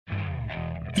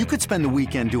You could spend the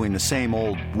weekend doing the same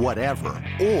old whatever,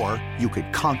 or you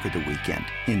could conquer the weekend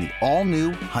in the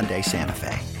all-new Hyundai Santa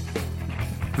Fe.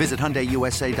 Visit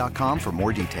HyundaiUSA.com for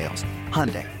more details.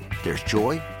 Hyundai, there's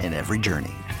joy in every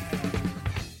journey.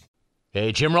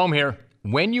 Hey, Jim Rome here.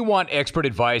 When you want expert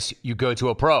advice, you go to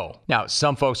a pro. Now,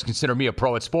 some folks consider me a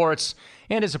pro at sports,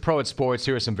 and as a pro at sports,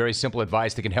 here is some very simple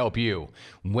advice that can help you.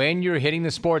 When you're hitting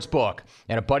the sports book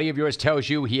and a buddy of yours tells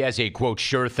you he has a, quote,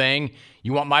 sure thing,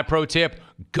 you want my pro tip?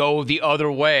 Go the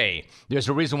other way. There's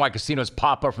a reason why casinos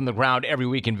pop up from the ground every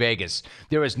week in Vegas.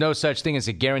 There is no such thing as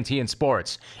a guarantee in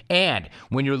sports. And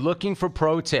when you're looking for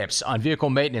pro tips on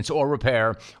vehicle maintenance or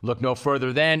repair, look no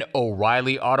further than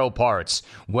O'Reilly Auto Parts.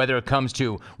 Whether it comes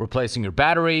to replacing your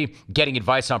battery, getting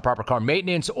advice on proper car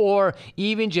maintenance, or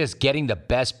even just getting the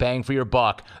best bang for your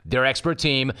buck, their expert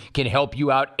team can help you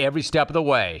out every step of the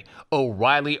way.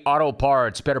 O'Reilly Auto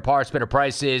Parts, better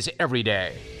prices every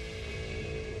day.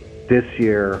 This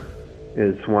year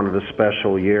is one of the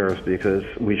special years because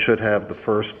we should have the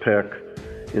first pick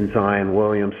in Zion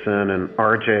Williamson, and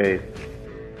RJ,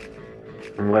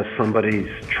 unless somebody's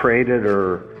traded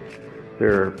or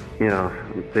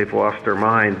they've lost their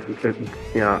mind,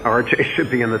 RJ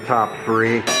should be in the top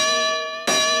three.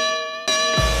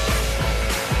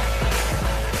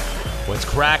 What's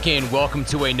cracking? Welcome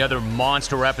to another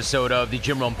monster episode of the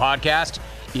Jim Rome Podcast.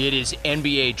 It is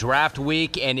NBA Draft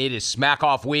Week, and it is Smack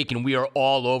Off Week, and we are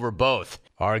all over both.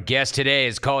 Our guest today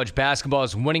is college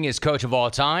basketball's winningest coach of all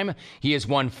time. He has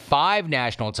won 5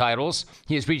 national titles.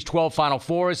 He has reached 12 Final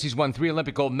Fours. He's won 3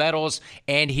 Olympic gold medals,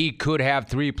 and he could have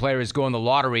 3 players go in the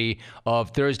lottery of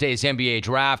Thursday's NBA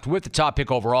Draft with the top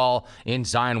pick overall in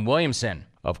Zion Williamson.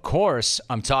 Of course,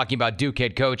 I'm talking about Duke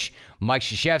head coach Mike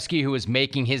Krzyzewski, who is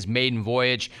making his maiden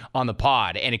voyage on the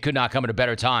pod, and it could not come at a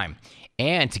better time.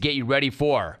 And to get you ready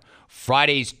for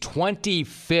Friday's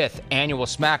 25th annual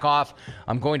Smack Off,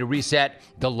 I'm going to reset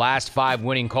the last 5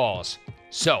 winning calls.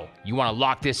 So, you want to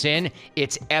lock this in?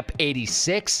 It's EP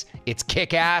 86, it's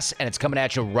kick-ass, and it's coming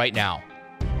at you right now.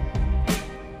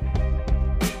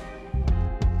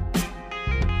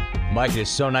 Mike, it is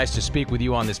so nice to speak with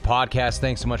you on this podcast.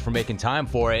 Thanks so much for making time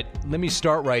for it. Let me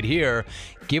start right here.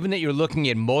 Given that you're looking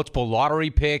at multiple lottery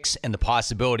picks and the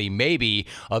possibility maybe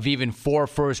of even 4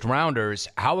 first-rounders,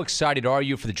 how excited are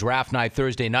you for the draft night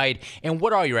Thursday night, and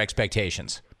what are your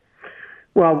expectations?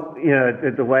 Well,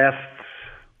 in the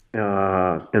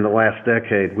last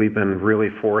decade, we've been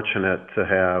really fortunate to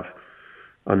have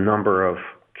a number of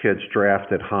kids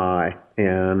drafted high,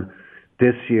 and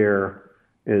this year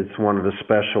is one of the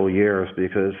special years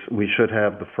because we should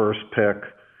have the first pick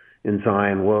in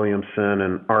Zion Williamson,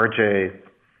 and RJ,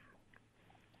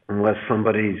 unless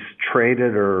somebody's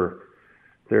traded or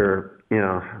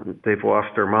they've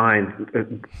lost their mind,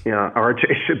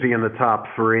 RJ should be in the top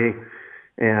 3,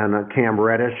 and Cam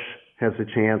Reddish has a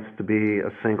chance to be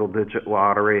a single-digit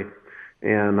lottery,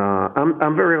 and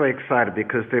I'm really excited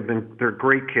because they're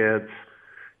great kids.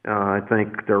 I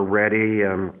think they're ready,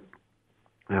 and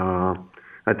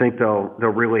I think they'll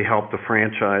really help the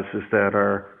franchises that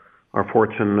are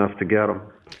fortunate enough to get them.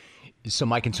 So,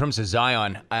 Mike, in terms of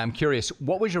Zion, I'm curious,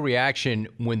 what was your reaction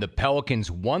when the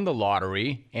Pelicans won the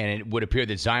lottery and it would appear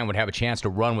that Zion would have a chance to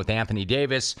run with Anthony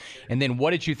Davis? And then what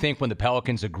did you think when the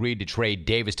Pelicans agreed to trade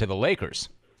Davis to the Lakers?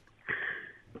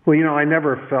 Well, I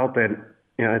never felt that.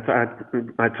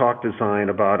 I talked to Zion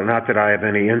about it, not that I have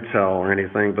any intel or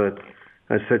anything, but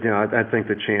I said, I think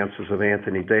the chances of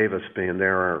Anthony Davis being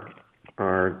there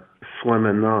are slim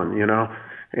and none,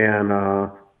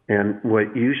 and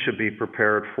what you should be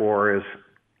prepared for is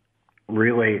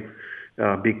really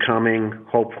becoming,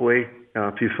 hopefully,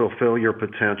 if you fulfill your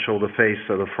potential, the face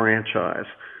of the franchise.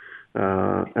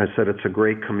 I said it's a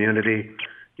great community.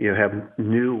 You have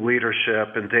new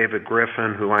leadership, and David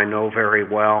Griffin, who I know very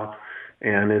well,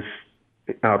 and is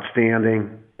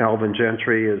outstanding. Alvin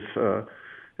Gentry is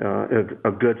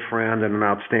a good friend and an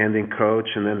outstanding coach,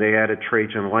 and then they added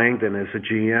Trajan Langdon as a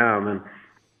GM, and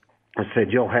I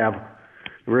said you'll have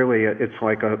really it's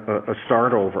like a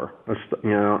start over,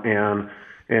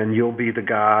 and you'll be the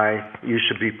guy. You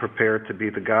should be prepared to be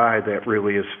the guy that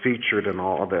really is featured in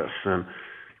all of this, and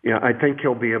I think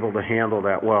he'll be able to handle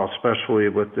that well, especially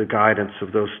with the guidance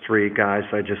of those 3 guys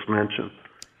I just mentioned.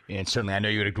 And certainly, I know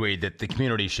you would agree that the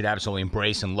community should absolutely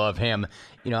embrace and love him.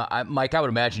 Mike, I would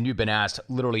imagine you've been asked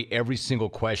literally every single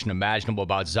question imaginable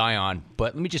about Zion.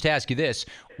 But let me just ask you this.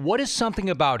 What is something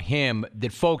about him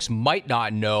that folks might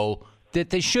not know that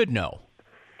they should know?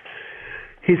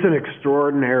 He's an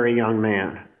extraordinary young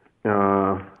man.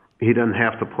 He doesn't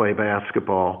have to play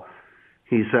basketball.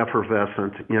 He's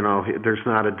effervescent. There's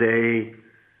not a day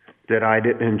that I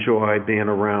didn't enjoy being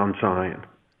around Zion.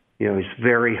 He's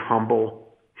very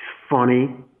humble,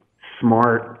 funny,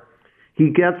 smart. He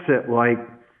gets it like,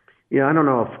 I don't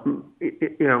know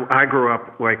if, I grew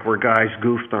up like where guys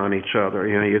goofed on each other,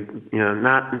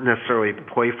 not necessarily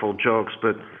playful jokes,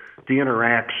 but the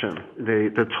interaction,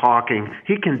 the talking.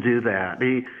 He can do that.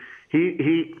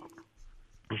 He's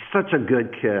such a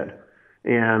good kid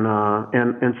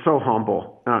and so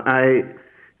humble.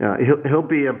 He'll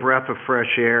be a breath of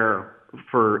fresh air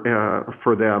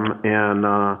for them,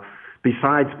 and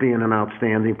besides being an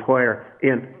outstanding player.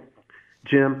 And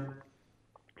Jim,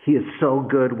 he is so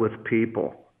good with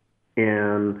people,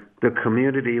 and the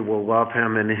community will love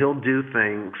him, and he'll do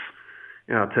things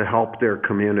to help their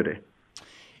community.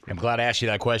 I'm glad I asked you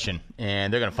that question,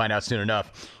 and they're going to find out soon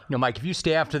enough. Mike, if you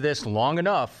stay after this long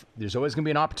enough, there's always going to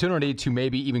be an opportunity to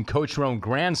maybe even coach your own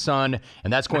grandson,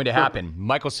 and that's going to happen.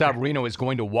 Michael Savarino is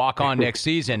going to walk on next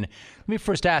season. Let me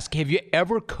first ask, have you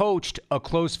ever coached a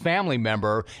close family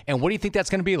member, and what do you think that's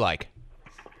going to be like?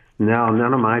 No,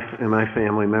 none of my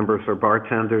family members are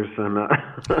bartenders and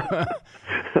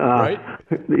right?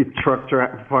 The truck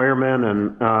firemen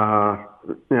and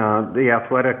the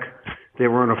athletic. They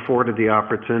weren't afforded the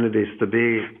opportunities to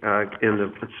be in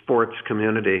the sports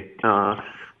community.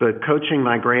 But coaching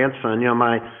my grandson,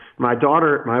 my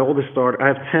daughter, my oldest daughter, I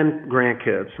have 10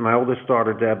 grandkids. My oldest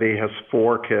daughter, Debbie, has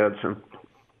 4 kids, and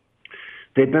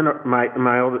they've been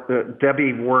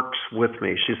Debbie works with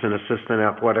me. She's an assistant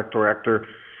athletic director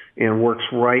and works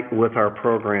right with our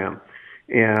program.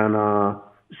 And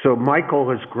so Michael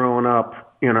has grown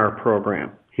up in our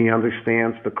program. He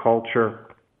understands the culture.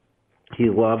 He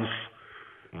loves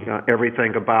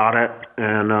everything about it,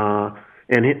 and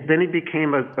then he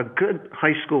became a good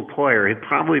high school player. He'd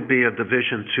probably be a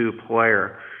Division II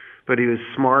player, but he was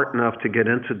smart enough to get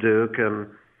into Duke, and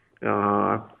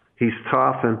he's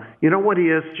tough. And you know what he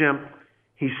is, Jim?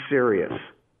 He's serious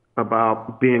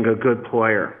about being a good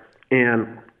player.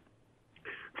 And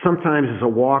sometimes as a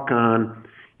walk-on,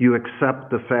 you accept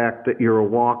the fact that you're a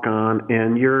walk-on,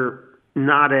 and you're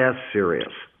not as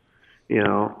serious.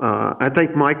 I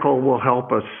think Michael will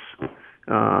help us,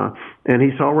 and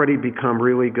he's already become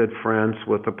really good friends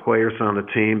with the players on the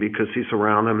team because he's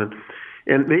around them,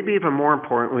 and maybe even more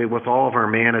importantly, with all of our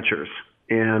managers.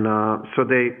 And so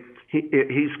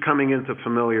he's coming into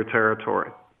familiar territory.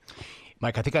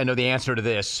 Mike, I think I know the answer to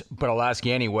this, but I'll ask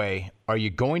you anyway. Are you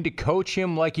going to coach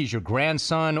him like he's your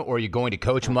grandson, or are you going to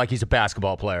coach him like he's a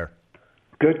basketball player?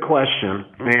 Good question,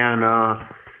 and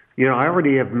I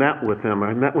already have met with them.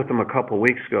 I met with them a couple of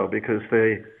weeks ago because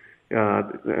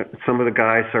some of the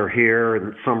guys are here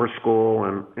in summer school,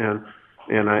 and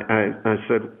I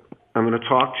said, I'm going to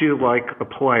talk to you like a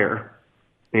player,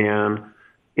 and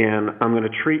I'm going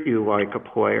to treat you like a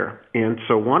player. And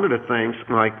so one of the things,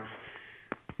 like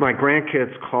my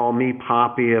grandkids call me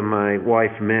Poppy and my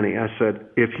wife Minnie. I said,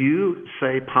 if you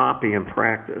say Poppy in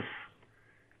practice,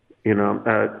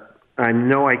 I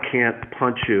know I can't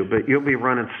punch you, but you'll be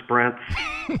running sprints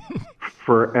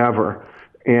forever.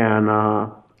 And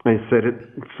I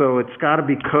said, so it's got to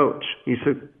be coach. He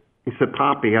said,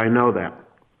 Poppy, I know that.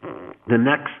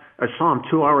 I saw him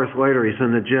 2 hours later. He's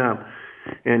in the gym,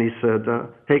 and he said,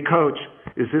 hey, coach,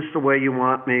 is this the way you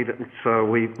want me to? So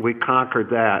we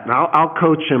conquered that. And I'll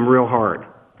coach him real hard.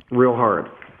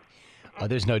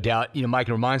 There's no doubt. Mike,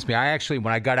 it reminds me,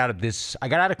 when I got out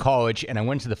of college and I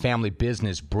went to the family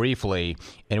business briefly,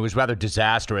 and it was rather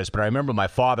disastrous. But I remember my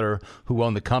father, who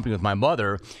owned the company with my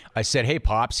mother, I said, hey,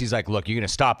 Pops. He's like, look, you're going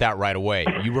to stop that right away.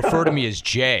 You refer to me as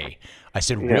Jay. I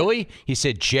said, really? He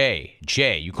said, Jay.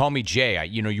 You call me Jay.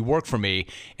 You work for me.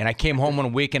 And I came home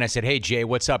one week and I said, hey, Jay,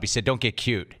 what's up? He said, don't get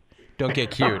cute.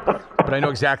 But I know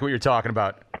exactly what you're talking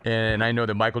about. And I know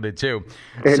that Michael did too.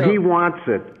 And he wants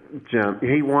it, Jim.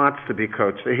 He wants to be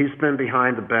coached. He's been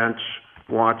behind the bench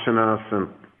watching us,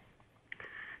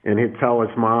 and he'd tell his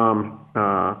mom,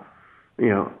 Mom,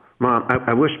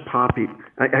 I wish Poppy,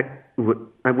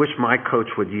 I wish my coach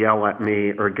would yell at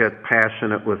me or get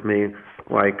passionate with me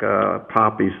like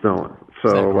Poppy's doing.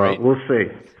 So we'll see.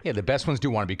 Yeah, the best ones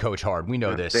do want to be coached hard. We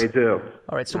know this. They do.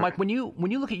 All right, so Mike, when you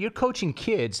look at your coaching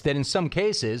kids that in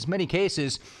many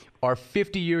cases, are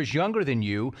 50 years younger than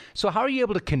you, so how are you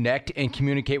able to connect and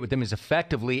communicate with them as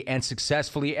effectively and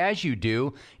successfully as you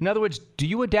do? In other words, do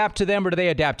you adapt to them or do they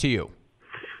adapt to you?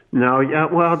 No,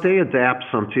 they adapt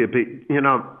some to you.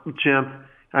 But, Jim,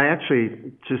 I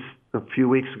actually just a few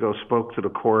weeks ago spoke to the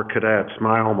Corps Cadets,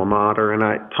 my alma mater, and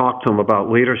I talked to them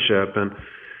about leadership. And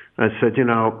I said,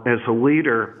 as a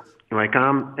leader, like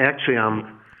I'm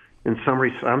in some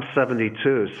respects, I'm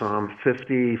 72, so I'm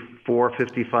 54,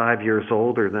 55 years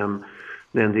older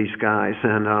than these guys.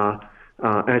 And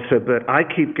I said, but I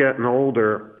keep getting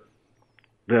older,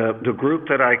 The group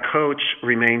that I coach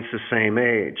remains the same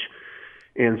age.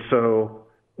 And so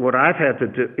what I've had to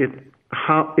do,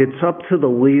 it's up to the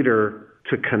leader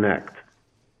to connect,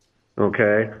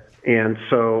 okay? And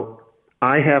so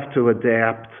I have to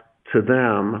adapt to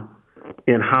them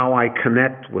in how I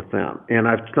connect with them. And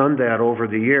I've done that over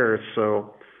the years,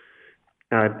 so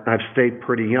I've stayed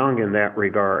pretty young in that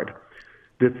regard.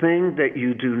 The thing that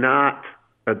you do not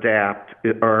adapt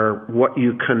are what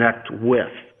you connect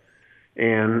with.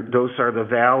 And those are the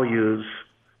values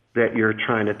that you're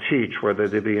trying to teach, whether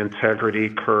they be integrity,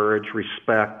 courage,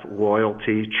 respect,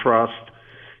 loyalty, trust,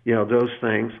 those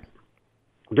things.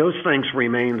 Those things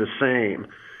remain the same.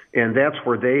 And that's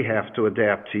where they have to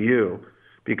adapt to you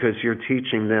because you're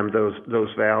teaching them those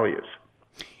values.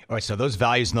 All right, so those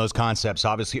values and those concepts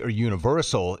obviously are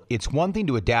universal. It's one thing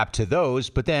to adapt to those,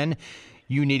 but then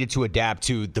you needed to adapt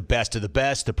to the best of the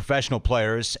best, the professional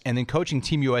players, and then coaching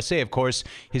Team USA, of course,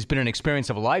 has been an experience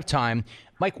of a lifetime.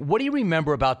 Mike, what do you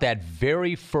remember about that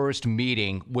very first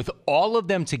meeting with all of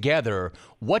them together?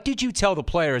 What did you tell the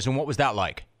players, and what was that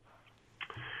like?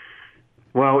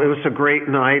 Well, it was a great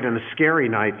night and a scary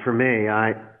night for me.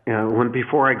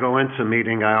 Before I go into a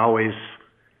meeting, I always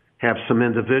have some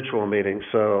individual meetings.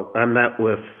 So I met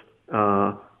with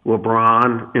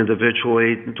LeBron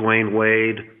individually, Dwayne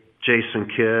Wade, Jason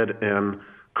Kidd, and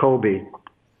Kobe.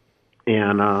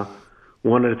 And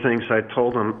one of the things I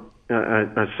told them,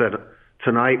 I said,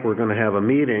 tonight we're going to have a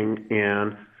meeting,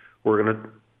 and we're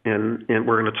going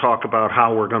to talk about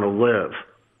how we're going to live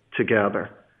together.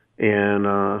 And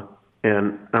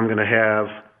I'm going to have,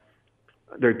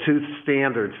 there are two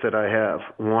standards that I have.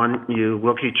 One, you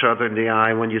look each other in the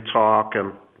eye when you talk,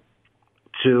 and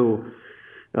two,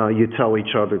 you tell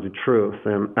each other the truth.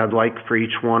 And I'd like for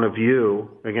each one of you,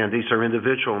 again, these are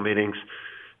individual meetings,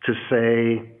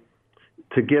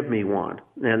 to give me one.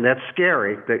 And that's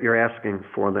scary that you're asking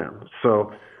for them.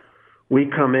 So we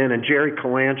come in, and Jerry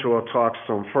Colangelo talks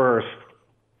to them first.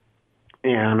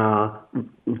 And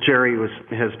Jerry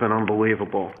has been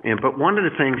unbelievable. But one of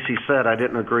the things he said I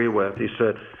didn't agree with. He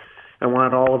said, I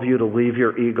want all of you to leave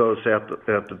your egos at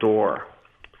the door.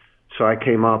 So I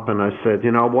came up and I said,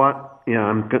 you know what?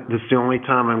 This is the only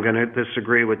time I'm going to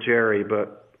disagree with Jerry,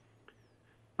 but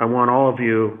I want all of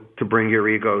you to bring your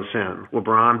egos in.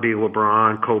 LeBron be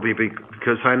LeBron, Kobe be,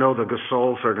 because I know the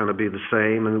Gasols are going to be the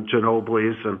same, and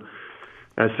Ginobili's. And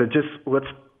I said, just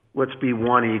let's be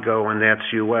one ego, and that's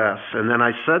U.S. And then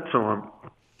I said to him,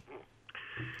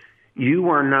 you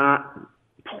are not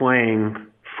playing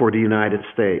for the United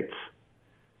States.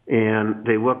 And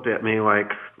they looked at me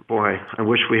like, boy, I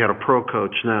wish we had a pro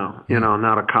coach now,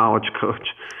 not a college coach.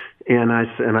 And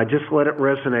I just let it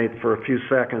resonate for a few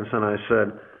seconds, and I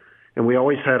said, and we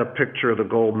always had a picture of the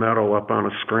gold medal up on a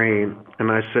screen, and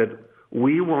I said,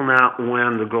 we will not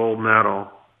win the gold medal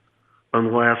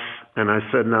unless, and I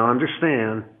said, now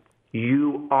understand,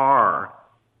 you are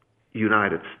the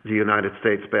United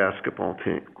States basketball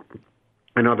team.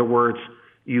 In other words,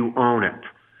 you own it.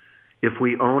 If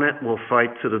we own it, we'll fight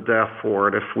to the death for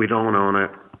it. If we don't own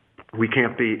it, we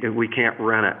can't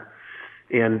rent it.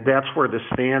 And that's where the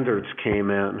standards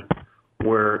came in,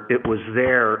 where it was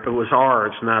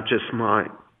ours, not just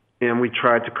mine. And we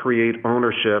tried to create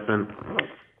ownership. And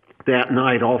that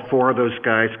night, all four of those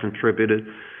guys contributed,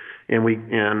 and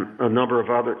a number of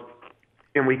others.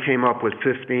 And we came up with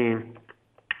 15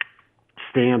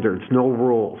 standards, no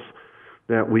rules,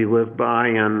 that we lived by,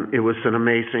 and it was an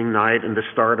amazing night and the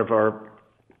start of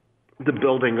the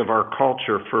building of our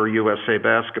culture for USA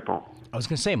basketball. I was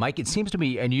going to say, Mike, it seems to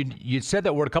me, and you said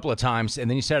that word a couple of times, and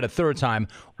then you said it a third time,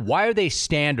 why are they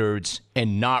standards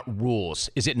and not rules?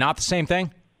 Is it not the same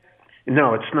thing?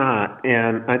 No, it's not.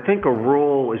 And I think a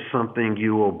rule is something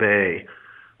you obey.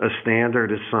 A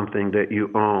standard is something that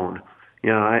you own.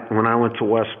 When I went to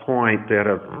West Point, they had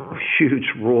a huge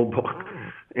rule book,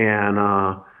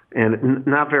 and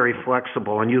not very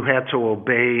flexible, and you had to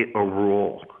obey a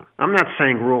rule. I'm not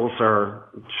saying rules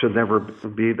should never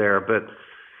be there, but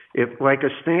if like a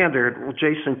standard,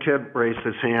 Jason Kidd raised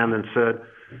his hand and said,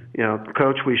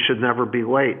 Coach, we should never be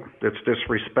late. That's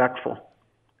disrespectful.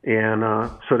 And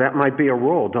so that might be a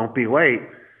rule. Don't be late.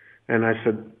 And I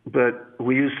said, but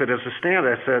we use it as a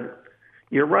standard. I said,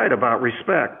 you're right about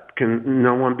respect. Can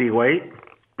no one be late?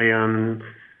 And,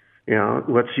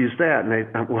 let's use that. And they,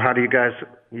 well, how do you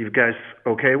guys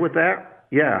okay with that?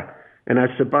 Yeah. And I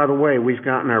said, by the way, we've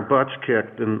gotten our butts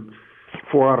kicked in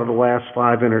 4 out of the last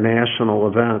 5 international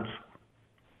events.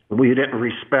 We didn't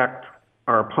respect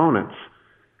our opponents.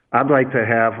 I'd like to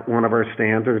have one of our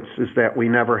standards is that we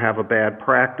never have a bad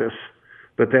practice,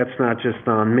 but that's not just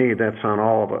on me, that's on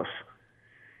all of us.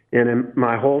 And in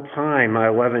my whole time, my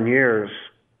 11 years,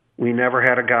 we never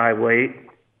had a guy late,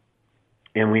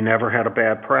 and we never had a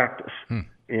bad practice.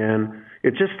 And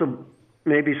it's just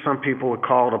maybe some people would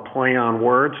call it a play on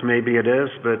words. Maybe it is,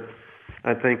 but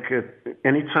I think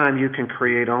anytime you can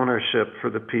create ownership for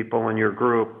the people in your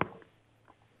group,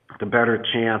 the better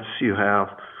chance you have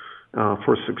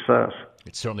for success.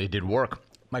 It certainly did work.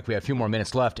 Mike, we have a few more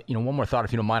minutes left. One more thought,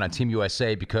 if you don't mind, on Team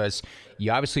USA, because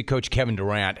you obviously coach Kevin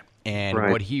Durant and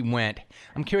right. what he went.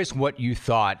 I'm curious what you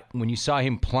thought when you saw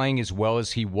him playing as well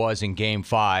as he was in Game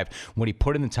 5, when he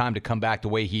put in the time to come back the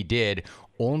way he did,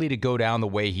 only to go down the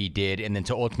way he did, and then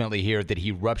to ultimately hear that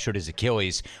he ruptured his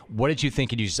Achilles. What did you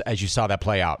think as you saw that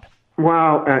play out?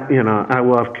 Well, I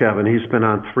love Kevin. He's been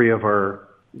on 3 of our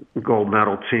gold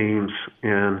medal teams,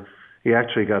 and he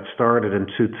actually got started in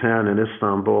 210 in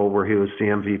Istanbul, where he was the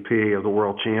MVP of the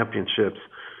World Championships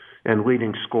and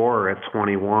leading scorer at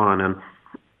 21. And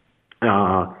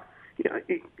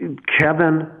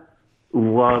Kevin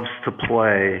loves to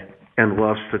play and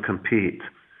loves to compete.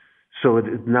 So it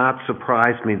did not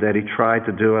surprise me that he tried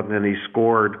to do it and then he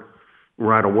scored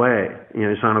right away.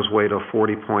 He's on his way to a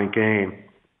 40-point game.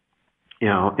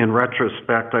 In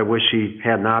retrospect, I wish he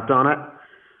had not done it,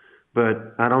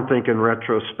 but I don't think in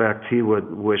retrospect he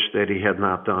would wish that he had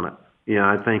not done it.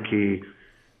 I think he's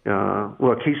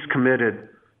committed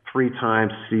 3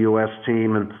 times to the U.S.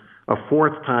 team, and a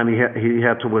 4th time he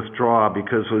had to withdraw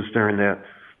because it was during that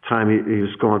time he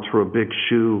was going through a big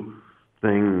shoe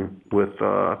thing with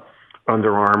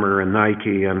Under Armour and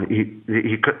Nike, and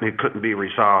he couldn't be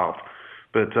resolved.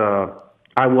 But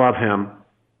I love him.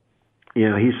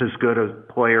 He's as good a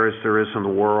player as there is in the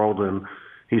world, and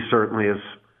he certainly has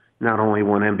not only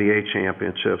won NBA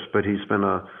championships, but he's been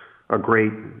a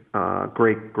great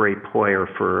player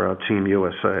for Team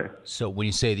USA. So when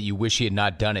you say that you wish he had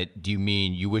not done it, do you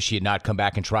mean you wish he had not come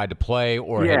back and tried to play,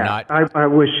 or had not? I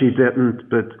wish he didn't,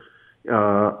 but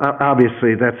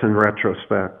obviously that's in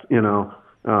retrospect,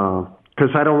 because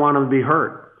I don't want him to be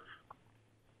hurt.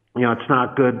 It's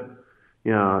not good.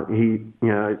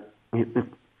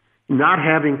 Not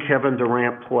having Kevin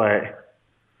Durant play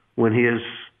when he is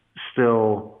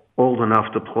still old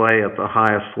enough to play at the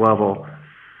highest level,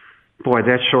 boy,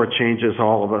 that shortchanges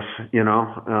all of us.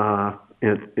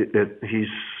 He's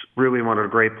really one of the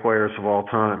great players of all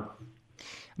time.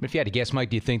 If you had to guess, Mike,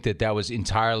 do you think that was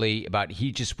entirely about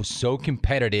he just was so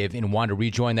competitive and wanted to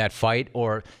rejoin that fight,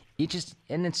 or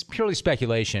and it's purely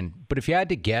speculation, but if you had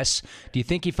to guess, do you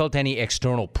think he felt any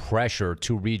external pressure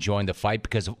to rejoin the fight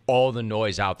because of all the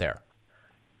noise out there?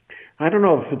 I don't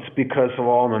know if it's because of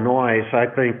all the noise. I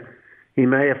think he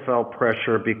may have felt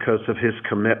pressure because of his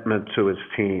commitment to his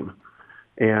team.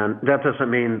 And that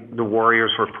doesn't mean the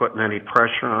Warriors were putting any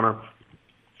pressure on him.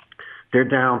 They're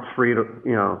down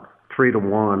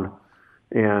 3-1,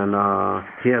 and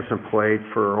he hasn't played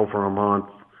for over a month.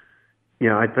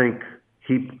 I think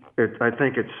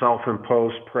it's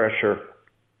self-imposed pressure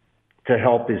to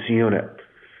help his unit,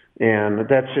 and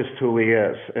that's just who he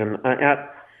is. And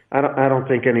I don't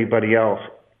think anybody else.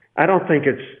 I don't think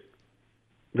it's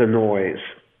the noise.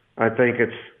 I think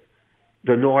it's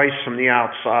the noise from the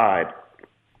outside.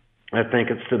 I think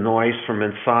it's the noise from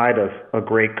inside of a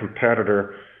great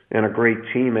competitor and a great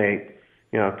teammate,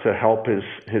 to help his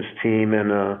team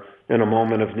in a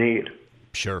moment of need.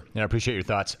 Sure. And I appreciate your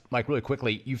thoughts. Mike, really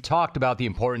quickly, you've talked about the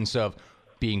importance of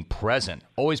being present,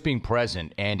 always being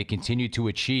present, and to continue to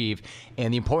achieve,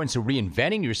 and the importance of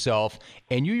reinventing yourself.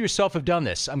 And you yourself have done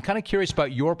this. I'm kind of curious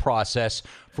about your process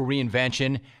for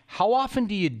reinvention. How often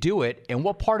do you do it, and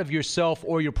what part of yourself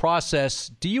or your process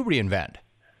do you reinvent?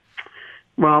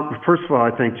 Well, first of all,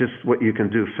 I think just what you can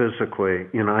do physically.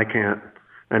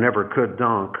 I never could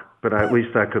dunk, but at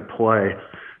least I could play.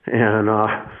 And,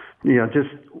 just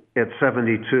at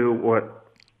 72,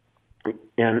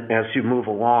 and as you move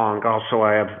along, also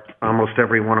I have almost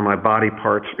every one of my body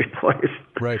parts replaced.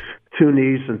 Right. 2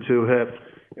 knees and 2 hips.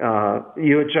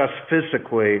 You adjust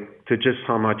physically to just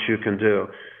how much you can do.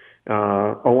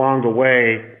 Along the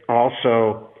way,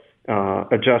 also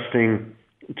adjusting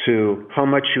to how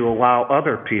much you allow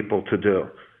other people to do.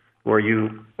 Where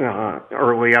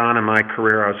early on in my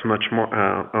career, I was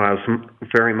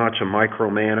very much a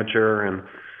micromanager, and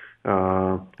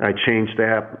I changed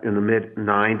that in the mid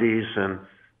 '90s, and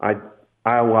I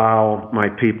allow my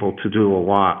people to do a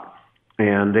lot,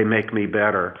 and they make me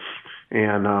better.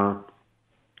 And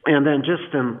then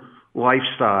just in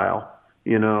lifestyle,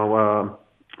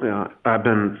 I've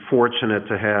been fortunate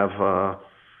to have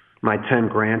my 10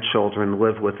 grandchildren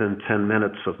live within 10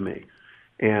 minutes of me,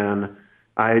 and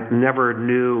I never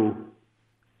knew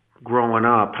growing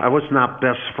up. I was not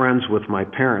best friends with my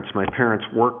parents. My parents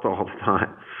worked all the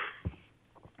time.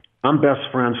 I'm best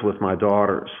friends with my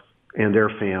daughters, and their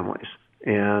families.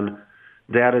 And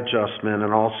that adjustment,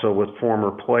 and also with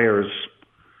former players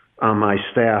on my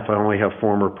staff, I only have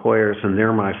former players, and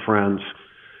they're my friends.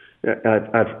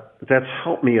 That's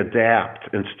helped me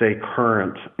adapt and stay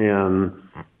current and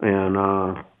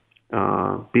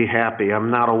be happy. I'm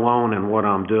not alone in what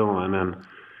I'm doing,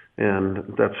 and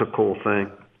that's a cool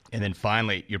thing. And then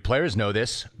finally, your players know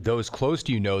this, those close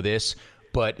to you know this,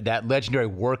 but that legendary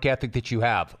work ethic that you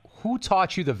have, who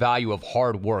taught you the value of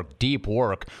hard work, deep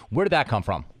work? Where did that come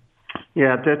from?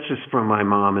 Yeah, that's just from my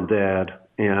mom and dad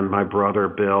and my brother,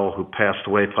 Bill, who passed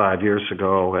away 5 years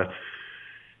ago.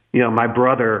 My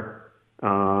brother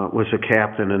was a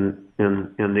captain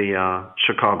in the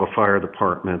Chicago Fire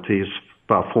Department. He's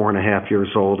about 4.5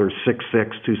 years older,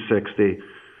 6'6", 260,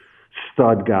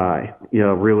 stud guy.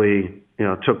 Really,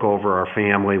 took over our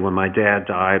family when my dad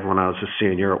died when I was a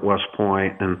senior at West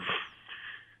Point. And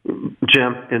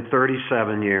Jim, in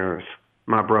 37 years,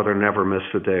 my brother never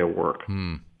missed a day of work.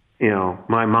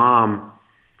 My mom,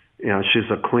 she's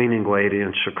a cleaning lady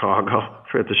in Chicago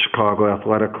at the Chicago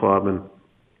Athletic Club, and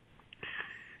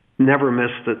never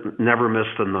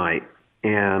missed a night.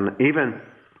 And even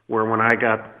when I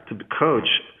got to coach,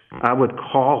 I would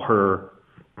call her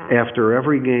after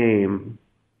every game,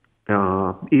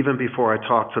 even before I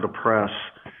talked to the press,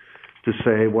 to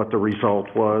say what the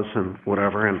result was and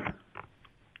whatever. And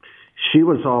she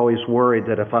was always worried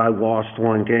that if I lost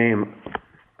one game,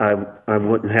 I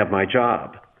wouldn't have my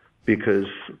job, because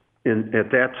at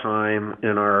that time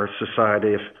in our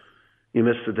society, if you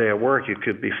missed a day of work, you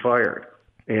could be fired.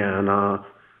 And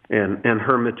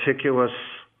her meticulous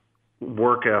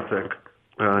work ethic.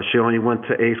 She only went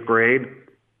to 8th grade.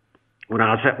 When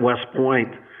I was at West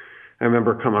Point, I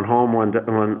remember coming home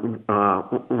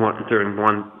during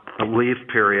one leave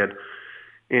period,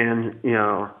 and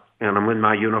I'm in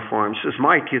my uniform. She says,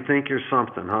 "Mike, you think you're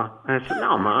something, huh?" And I said,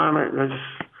 "No, Mom.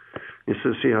 He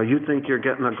says, you think you're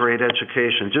getting a great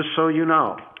education. Just so you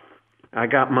know, I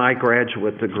got my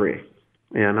graduate degree."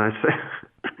 And I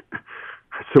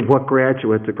said, "What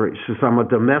graduate degree?" She says, "I'm a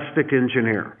domestic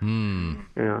engineer."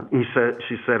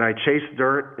 She said, "I chase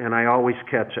dirt and I always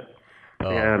catch it."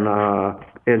 Oh.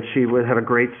 And she had a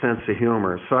great sense of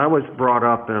humor. So I was brought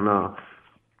up in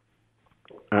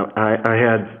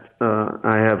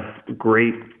I have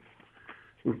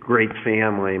great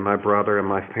family, my brother and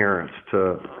my parents,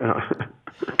 to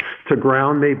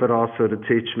ground me, but also to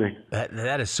teach me.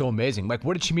 That is so amazing. Mike,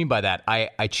 what did she mean by that?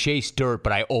 I chase dirt,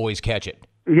 but I always catch it.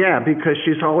 Yeah, because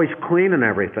she's always cleaning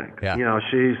everything. Yeah.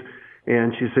 She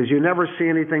says, "You never see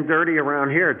anything dirty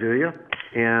around here, do you?"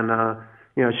 And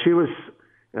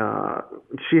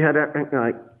she had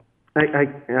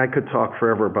I could talk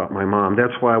forever about my mom.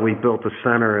 That's why we built a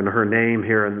center in her name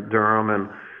here in Durham, and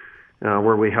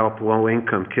where we help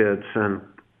low-income kids. And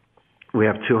we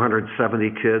have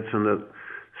 270 kids in the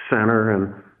center,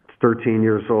 and 13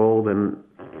 years old, and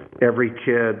every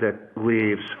kid that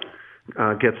leaves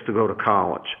gets to go to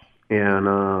college. And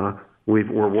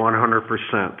we're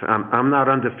 100%. I'm not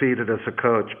undefeated as a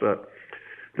coach, but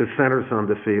the center's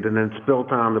undefeated, and it's built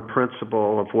on the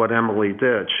principle of what Emily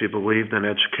did. She believed in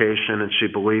education, and she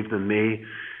believed in me.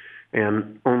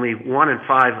 And only 1 in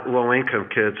 5 low-income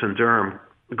kids in Durham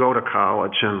go to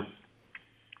college, and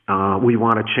we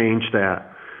want to change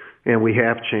that, and we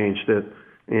have changed it.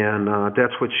 And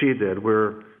that's what she did. We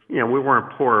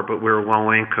weren't poor, but we were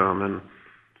low-income,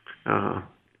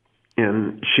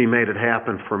 and she made it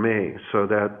happen for me. So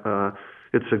that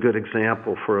it's a good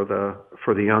example for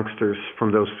the youngsters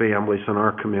from those families in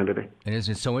our community. And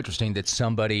isn't it so interesting that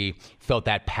somebody felt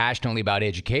that passionately about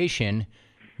education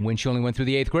when she only went through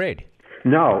the 8th grade?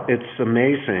 No, it's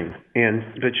amazing.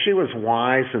 But she was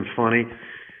wise and funny.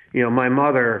 My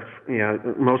mother,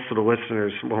 most of the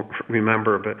listeners won't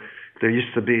remember, but there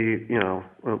used to be,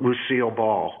 Lucille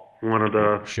Ball, one of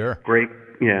the great,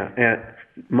 and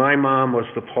my mom was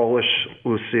the Polish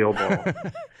Lucille Ball.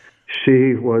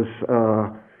 She was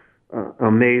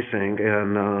amazing,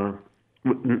 and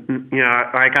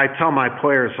I tell my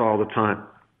players all the time,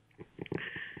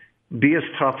 be as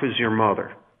tough as your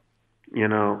mother.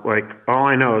 All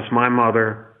I know is my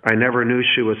mother, I never knew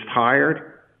she was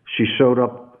tired. She showed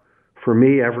up for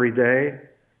me every day.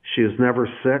 She was never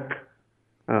sick.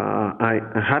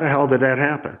 How the hell did that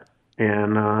happen?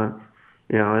 And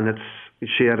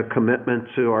she had a commitment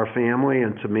to our family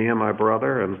and to me and my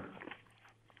brother, and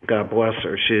God bless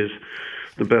her. She's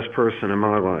the best person in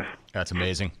my life. That's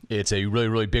amazing. It's a really,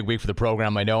 really big week for the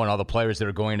program, I know, and all the players that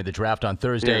are going to the draft on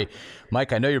Thursday. Yeah.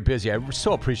 Mike, I know you're busy. I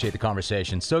so appreciate the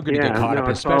conversation. So good to get caught up,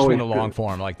 especially in a long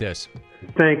form like this.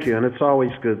 Thank you, and it's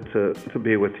always good to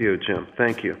be with you, Jim.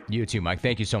 Thank you. You too, Mike.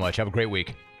 Thank you so much. Have a great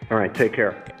week. All right, take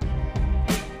care. Okay.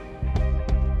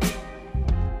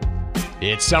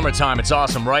 It's summertime. It's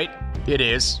awesome, right? It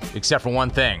is, except for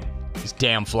one thing. These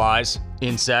damn flies,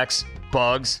 insects,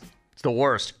 bugs. It's the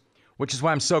worst. Which is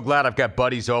why I'm so glad I've got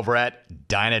buddies over at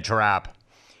Dynatrap.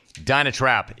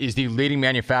 Dynatrap is the leading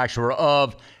manufacturer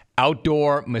of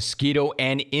outdoor mosquito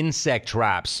and insect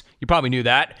traps. You probably knew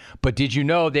that, but did you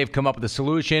know they've come up with a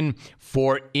solution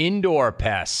for indoor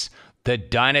pests? The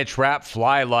Dynatrap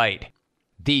Fly Light.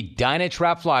 The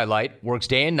Dynatrap Fly Light works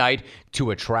day and night to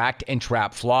attract and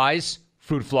trap flies,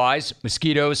 fruit flies,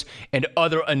 mosquitoes, and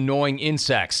other annoying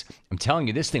insects. I'm telling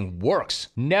you, this thing works.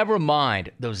 Never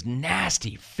mind those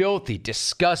nasty, filthy,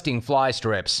 disgusting fly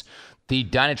strips. The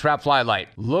Dynatrap Fly Light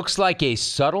looks like a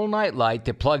subtle nightlight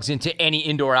that plugs into any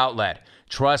indoor outlet.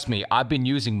 Trust me, I've been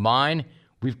using mine.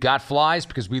 We've got flies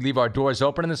because we leave our doors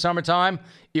open in the summertime.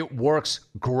 It works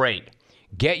great.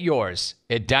 Get yours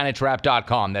at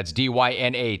Dynatrap.com. That's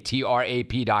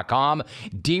Dynatrap.com.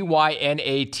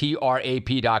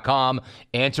 Dynatrap.com.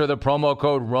 Enter the promo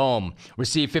code ROAM.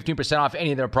 Receive 15% off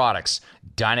any of their products.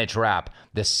 Dynatrap,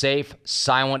 the safe,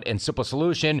 silent, and simple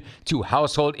solution to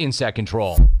household insect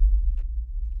control.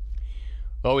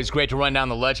 Always great to run down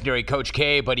the legendary Coach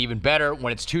K, but even better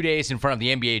when it's 2 days in front of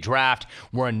the NBA draft,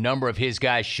 where a number of his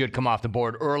guys should come off the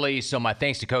board early. So my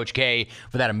thanks to Coach K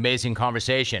for that amazing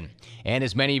conversation. And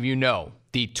as many of you know,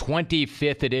 the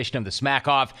 25th edition of the Smack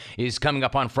Off is coming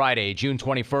up on Friday, June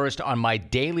 21st, on my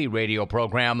daily radio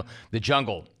program, The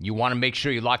Jungle. You want to make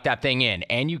sure you lock that thing in,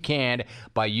 and you can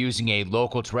by using a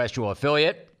local terrestrial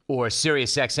affiliate or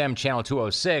SiriusXM Channel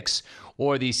 206,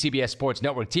 or the CBS Sports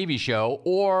Network TV show,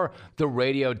 or the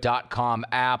radio.com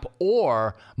app,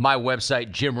 or my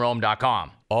website,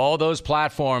 jimrome.com. All those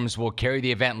platforms will carry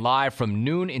the event live from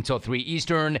noon until 3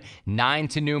 Eastern, 9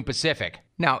 to noon Pacific.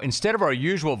 Now, instead of our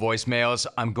usual voicemails,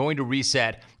 I'm going to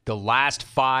reset the last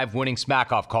 5 winning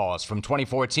Smack-Off calls from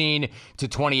 2014 to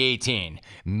 2018.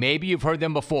 Maybe you've heard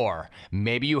them before.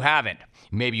 Maybe you haven't.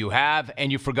 Maybe you have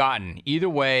and you've forgotten. Either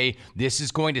way, this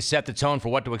is going to set the tone for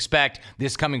what to expect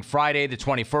this coming Friday, the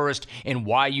 21st, and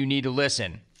why you need to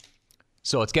listen.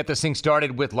 So let's get this thing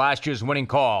started with last year's winning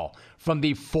call from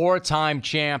the 4-time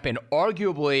champ and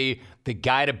arguably the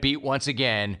guy to beat once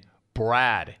again,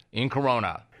 Brad in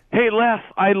Corona. Hey, Les,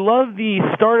 I love the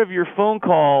start of your phone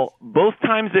call both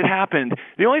times it happened.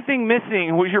 The only thing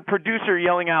missing was your producer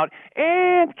yelling out,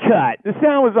 "And cut." The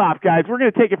sound was off, guys. We're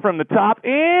going to take it from the top.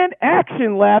 And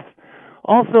action, Les.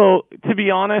 Also, to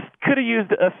be honest, could have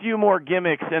used a few more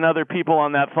gimmicks and other people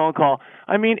on that phone call.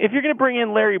 I mean, if you're going to bring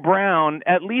in Larry Brown,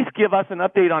 at least give us an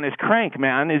update on his crank,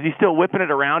 man. Is he still whipping it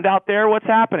around out there? What's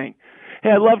happening? Hey,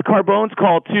 I loved Carbone's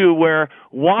call, too, where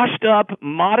washed-up,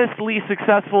 modestly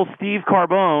successful Steve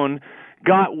Carbone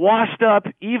got washed-up,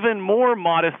 even more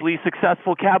modestly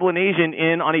successful Cablinasian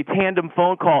in on a tandem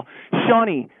phone call.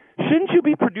 Shawnee, shouldn't you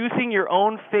be producing your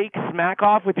own fake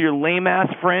smack-off with your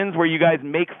lame-ass friends where you guys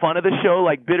make fun of the show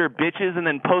like bitter bitches and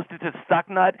then post it to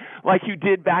Stucknut like you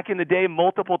did back in the day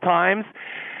multiple times?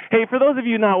 Hey, for those of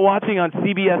you not watching on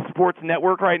CBS Sports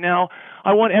Network right now,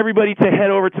 I want everybody to head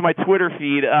over to my Twitter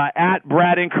feed, at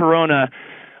Brad in Corona.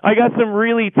 I got some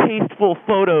really tasteful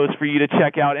photos for you to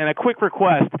check out, and a quick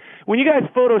request. When you guys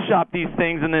Photoshop these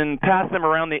things and then pass them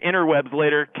around the interwebs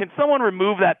later, can someone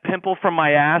remove that pimple from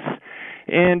my ass?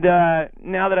 And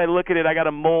now that I look at it, I got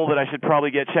a mole that I should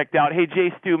probably get checked out. Hey,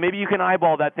 Jay Stu, maybe you can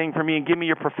eyeball that thing for me and give me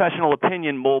your professional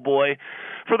opinion, mole boy.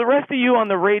 For the rest of you on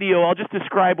the radio, I'll just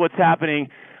describe what's happening.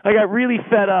 I got really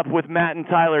fed up with Matt and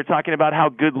Tyler talking about how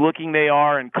good-looking they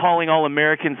are and calling all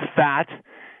Americans fat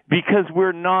because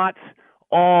we're not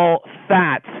all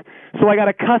fat. So I got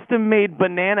a custom-made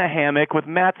banana hammock with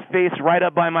Matt's face right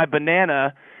up by my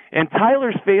banana and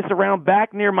Tyler's face around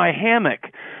back near my hammock.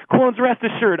 Clones, rest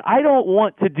assured, I don't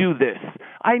want to do this.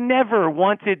 I never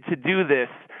wanted to do this.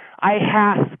 I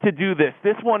have to do this.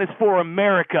 This one is for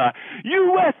America.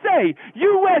 USA!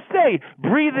 USA!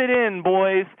 Breathe it in,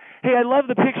 boys. Hey, I love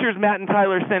the pictures Matt and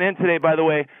Tyler sent in today, by the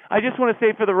way. I just want to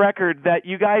say for the record that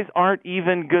you guys aren't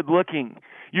even good-looking.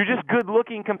 You're just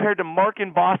good-looking compared to Mark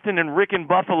in Boston and Rick in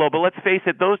Buffalo, but let's face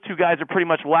it, those two guys are pretty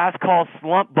much last-call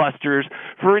slump busters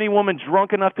for any woman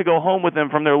drunk enough to go home with them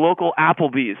from their local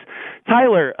Applebee's.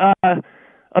 Tyler,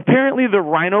 apparently the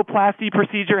rhinoplasty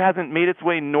procedure hasn't made its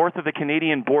way north of the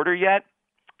Canadian border yet.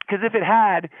 Because if it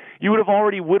had, you would have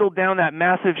already whittled down that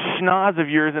massive schnoz of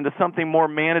yours into something more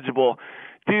manageable.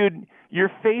 Dude, your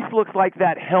face looks like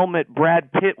that helmet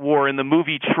Brad Pitt wore in the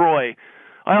movie Troy.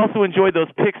 I also enjoyed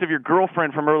those pics of your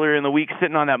girlfriend from earlier in the week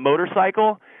sitting on that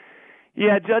motorcycle.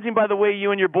 Yeah, judging by the way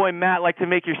you and your boy Matt like to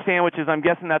make your sandwiches, I'm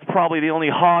guessing that's probably the only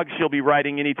hog she'll be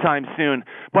riding anytime soon.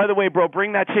 By the way, bro,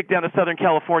 bring that chick down to Southern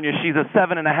California. She's a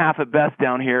 7.5 at best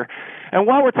down here. And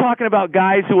while we're talking about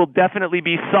guys who will definitely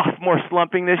be sophomore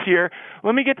slumping this year,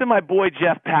 let me get to my boy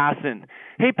Jeff Passan.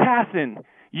 Hey, Passan,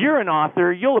 you're an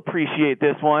author. You'll appreciate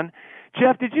this one.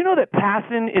 Jeff, did you know that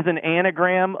Passan is an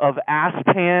anagram of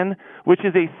ass-pan, which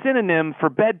is a synonym for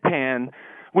bedpan,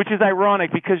 which is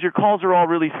ironic because your calls are all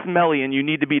really smelly and you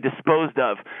need to be disposed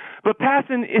of. But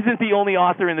Passan isn't the only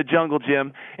author in the jungle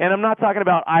gym, and I'm not talking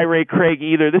about I. Ray Craig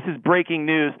either. This is breaking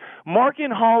news. Mark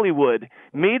in Hollywood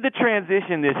made the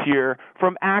transition this year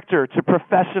from actor to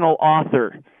professional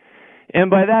author. And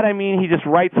by that I mean he just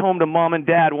writes home to mom and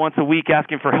dad once a week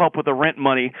asking for help with the rent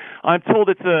money. I'm told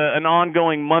it's an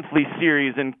ongoing monthly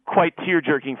series and quite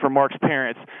tear-jerking for Mark's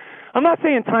parents. I'm not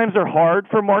saying times are hard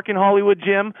for Mark in Hollywood,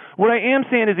 Jim. What I am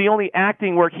saying is the only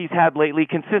acting work he's had lately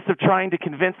consists of trying to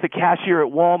convince the cashier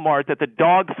at Walmart that the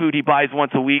dog food he buys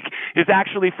once a week is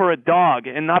actually for a dog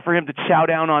and not for him to chow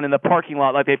down on in the parking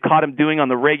lot like they've caught him doing on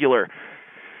the regular.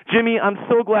 Jimmy, I'm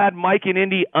so glad Mike in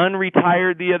Indy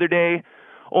unretired the other day,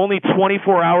 only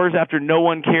 24 hours after no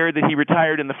one cared that he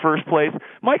retired in the first place.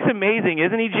 Mike's amazing,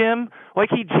 isn't he, Jim? Like,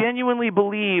 he genuinely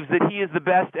believes that he is the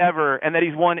best ever and that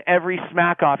he's won every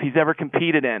smack-off he's ever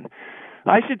competed in.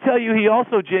 I should tell you he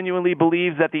also genuinely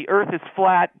believes that the earth is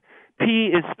flat,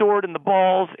 pee is stored in the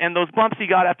balls, and those bumps he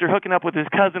got after hooking up with his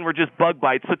cousin were just bug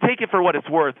bites, so take it for what it's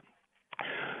worth.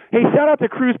 Hey, shout out to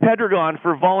Cruz Pedregon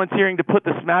for volunteering to put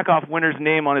the Smack-Off winner's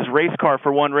name on his race car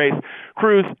for one race.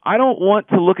 Cruz, I don't want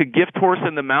to look a gift horse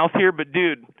in the mouth here, but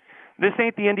dude, this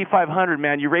ain't the Indy 500,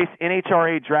 man. You race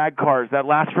NHRA drag cars that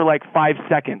last for like 5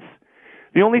 seconds.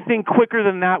 The only thing quicker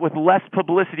than that with less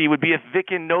publicity would be if Vic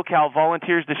in NoCal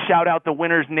volunteers to shout out the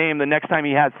winner's name the next time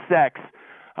he has sex.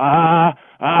 Brad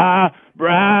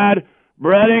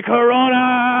and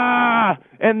Corona!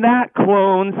 And that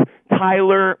clones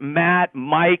Tyler, Matt,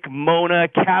 Mike, Mona,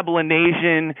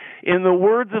 Cablinasian. In the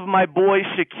words of my boy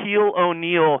Shaquille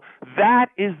O'Neal, that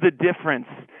is the difference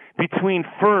between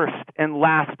first and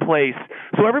last place.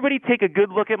 So everybody take a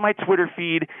good look at my Twitter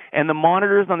feed and the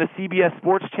monitors on the CBS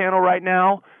Sports channel right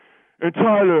now. And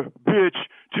Tyler, bitch,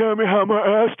 tell me how my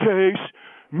ass tastes.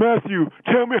 Matthew,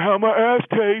 tell me how my ass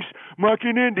tastes. Mike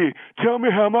and Indy, tell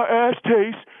me how my ass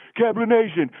tastes.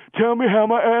 Cablinasian, tell me how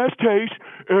my ass tastes.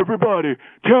 Everybody,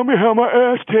 tell me how my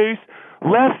ass tastes.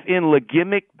 Left in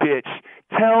Legimic, bitch,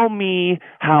 tell me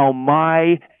how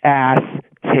my ass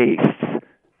tastes.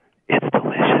 It's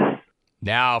delicious.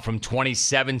 Now from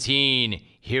 2017,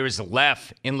 here's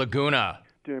Lef in Laguna.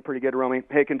 Doing pretty good, Romy.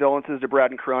 Hey, condolences to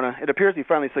Brad and Corona. It appears he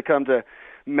finally succumbed to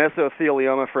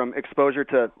mesothelioma from exposure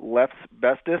to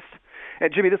Lefsbestis. Hey,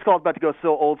 Jimmy, this call is about to go so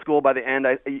old school by the end.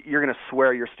 You're going to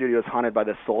swear your studio is haunted by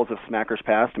the souls of smackers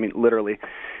past. I mean, literally.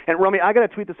 And, Romy, I got a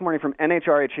tweet this morning from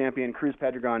NHRA champion Cruz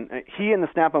Pedregon. He and the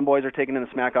Snap-on boys are taking in the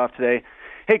smack-off today.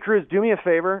 Hey, Cruz, do me a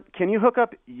favor. Can you hook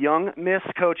up young Miss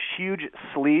Coach Huge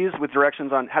Sleeves with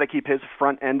directions on how to keep his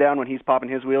front end down when he's popping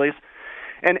his wheelies?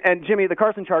 And Jimmy, the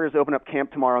Carson Chargers open up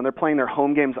camp tomorrow, and they're playing their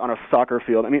home games on a soccer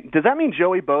field. I mean, does that mean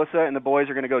Joey Bosa and the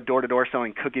boys are going to go door-to-door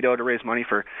selling cookie dough to raise money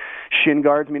for shin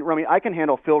guards? I mean, Romy, I can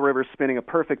handle Phil Rivers spinning a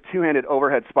perfect two-handed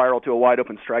overhead spiral to a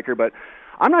wide-open striker, but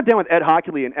I'm not down with Ed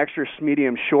Hockley in extra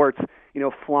medium shorts,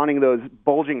 flaunting those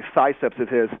bulging triceps of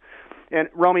his. And,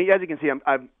 Romy, as you can see,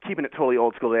 I'm keeping it totally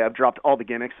old school today. I've dropped all the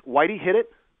gimmicks. Whitey, hit it.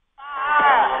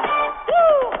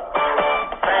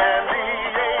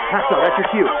 Hacksaw, that's your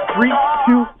cue. 3,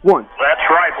 2, 1. That's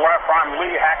right, Lef. I'm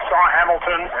Lee Hacksaw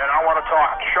Hamilton, and I want to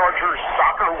talk Chargers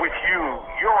soccer with you.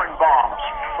 Urine bombs,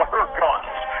 flare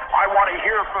guns. I want to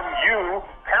hear from you.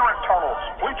 Parent tunnels,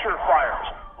 bleacher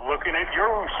fires. Looking at you,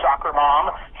 soccer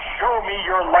mom. Show me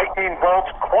your lightning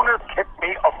bolt. Corner kick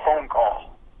me a phone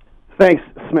call. Thanks,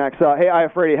 Smacksaw. Hey,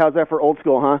 Aya Frady, how's that for old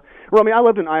school, huh? Romy, I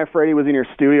loved when Aya Frady was in your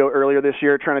studio earlier this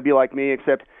year trying to be like me,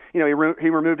 except he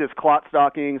removed his clot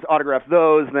stockings, autographed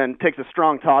those, then takes a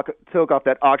strong toke off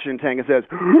that oxygen tank and says,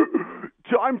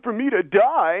 "Time for me to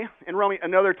die." And, Romy,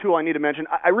 another tool I need to mention.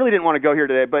 I really didn't want to go here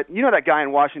today, but you know that guy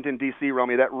in Washington, D.C.,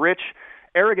 Romy, that rich,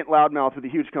 arrogant loudmouth with a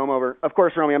huge comb-over. Of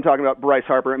course, Romy, I'm talking about Bryce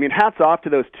Harper. I mean, hats off to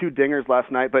those 2 dingers last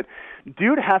night, but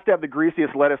dude has to have the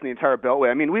greasiest lettuce in the entire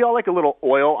Beltway. I mean, we all like a little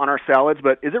oil on our salads,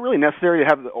 but is it really necessary to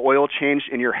have the oil changed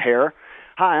in your hair?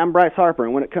 Hi, I'm Bryce Harper,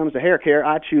 and when it comes to hair care,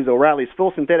 I choose O'Reilly's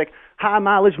full synthetic,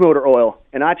 high-mileage motor oil,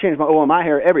 and I change my oil in my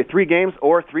hair every 3 games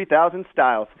or 3,000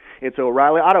 styles. It's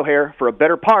O'Reilly Auto Hair for a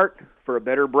better part, for a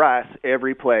better Bryce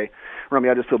every play. Romy,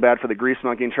 I just feel bad for the grease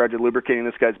monkey in charge of lubricating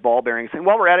this guy's ball bearings. And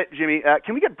while we're at it, Jimmy,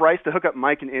 can we get Bryce to hook up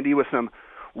Mike and Indy with some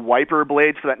wiper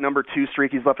blades for that number 2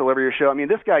 streak he's left all over your show. I mean,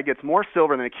 this guy gets more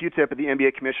silver than a Q-tip at the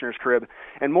NBA commissioner's crib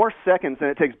and more seconds than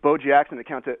it takes Bo Jackson to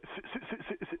count to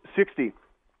 60.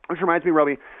 Which reminds me,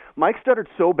 Roby, Mike stuttered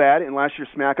so bad in last year's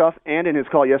Smack-Off and in his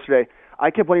call yesterday, I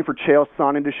kept waiting for Chael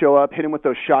Sonnen to show up, hit him with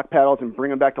those shock paddles, and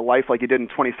bring him back to life like he did in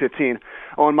 2015.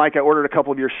 Oh, and Mike, I ordered a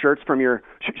couple of your shirts from your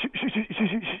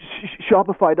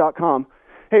Shopify.com.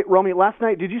 Hey, Romy, last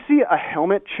night, did you see a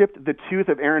helmet chipped the tooth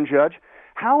of Aaron Judge?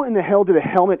 How in the hell did a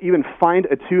helmet even find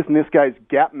a tooth in this guy's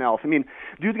gap mouth? I mean,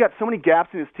 dude's got so many gaps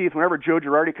in his teeth. Whenever Joe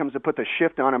Girardi comes to put the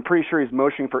shift on, I'm pretty sure he's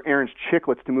motioning for Aaron's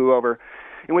chiclets to move over.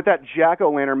 And with that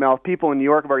jack-o'-lantern mouth, people in New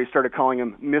York have already started calling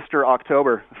him Mr.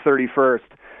 October 31st.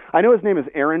 I know his name is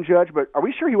Aaron Judge, but are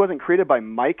we sure he wasn't created by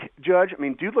Mike Judge? I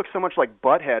mean, dude looks so much like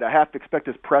Butthead, I have to expect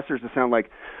his pressers to sound like,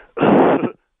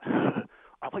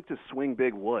 I like to swing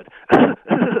big wood. That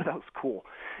was cool.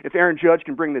 If Aaron Judge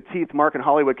can bring the teeth, Mark in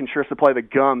Hollywood can sure supply the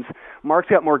gums. Mark's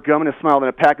got more gum in his smile than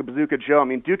a pack of Bazooka Joe. I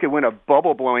mean, dude could win a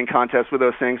bubble-blowing contest with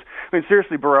those things. I mean,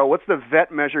 seriously, bro, what's the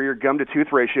vet measure your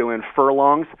gum-to-tooth ratio in?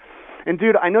 Furlongs? And,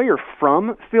 dude, I know you're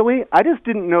from Philly. I just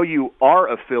didn't know you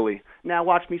are a Philly. Now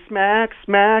watch me smack.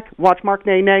 Watch Mark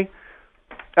Nay.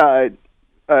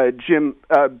 Jim,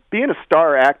 being a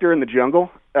star actor in the jungle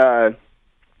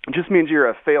just means you're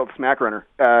a failed smack runner.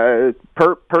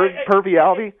 Pervy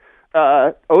Alvey,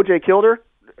 O.J. Kilder,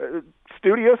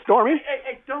 Studio Stormy.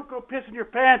 Hey, don't go pissing your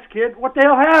pants, kid. What the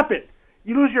hell happened?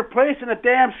 You lose your place in a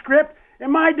damn script?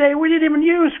 In my day, we didn't even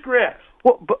use scripts.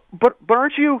 Well, but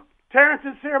aren't you... Terrence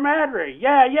and Sarah Madry.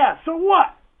 Yeah. So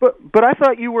what? But I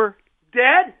thought you were...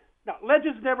 Dead? Now,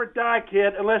 legends never die,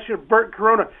 kid, unless you're Bert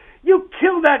Corona. You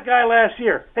killed that guy last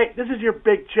year. Hey, this is your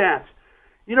big chance.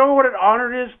 You know what an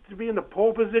honor it is to be in the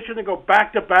pole position and go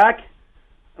back-to-back?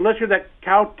 Unless you're that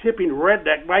cow-tipping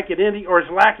redneck Mike at Indy or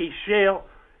his lackey Shale.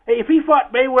 Hey, if he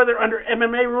fought Mayweather under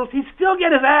MMA rules, he'd still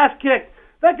get his ass kicked.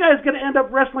 That guy's going to end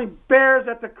up wrestling bears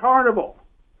at the carnival.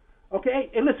 Okay?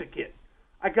 Hey, listen, kid.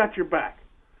 I got your back.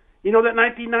 You know that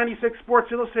 1996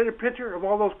 Sports Illustrated picture of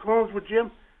all those clones with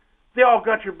Jim? They all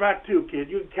got your back too, kid.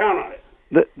 You can count on it.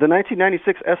 The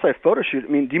 1996 SI photo shoot.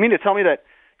 I mean, do you mean to tell me that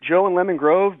Joe in Lemon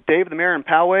Grove, Dave the Mayor in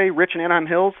Poway, Rich in Anaheim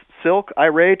Hills, Silk,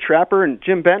 Ray, Trapper, and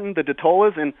Jim Benton, the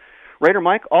Detolas, and Raider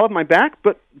Mike all have my back?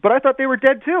 But I thought they were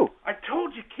dead too. I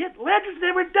told you, kid. Legends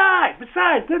never die.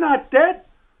 Besides, they're not dead.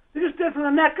 They're just dead from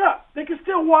the neck up. They can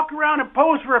still walk around and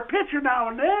pose for a picture now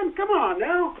and then. Come on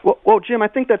now. Well, Jim, I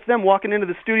think that's them walking into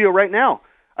the studio right now.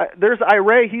 There's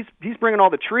Ray. He's bringing all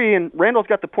the tree, and Randall's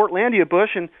got the Portlandia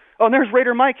bush, and there's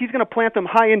Raider Mike. He's going to plant them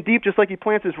high and deep, just like he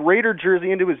plants his Raider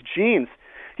jersey into his jeans.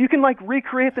 You can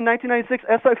recreate the 1996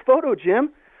 SI photo, Jim.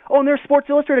 Oh, and there's Sports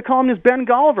Illustrated columnist Ben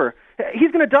Golliver.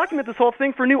 He's going to document this whole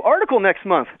thing for a new article next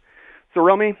month. So,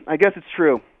 Romy, I guess it's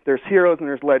true. There's heroes and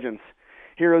there's legends.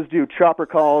 Heroes do chopper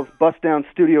calls, bust down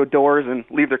studio doors, and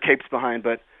leave their capes behind,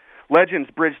 but legends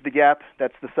bridge the gap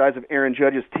that's the size of Aaron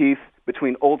Judge's teeth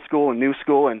between old school and new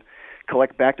school and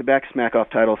collect back-to-back smack-off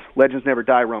titles. Legends never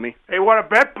die, Romy. Hey, want a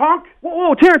bet, punk?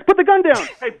 Whoa, Terrence, put the gun down.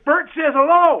 Hey, Bert says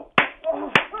hello.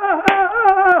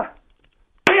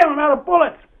 Damn, I'm out of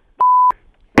bullets.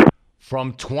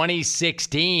 From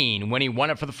 2016, when he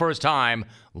won it for the first time,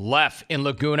 left in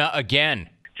Laguna again.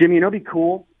 Jimmy, you know what'd be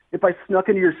cool? If I snuck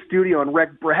into your studio and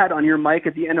wrecked Brad on your mic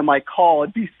at the end of my call,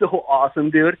 it'd be so awesome,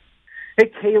 dude.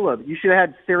 Hey, Caleb, you should have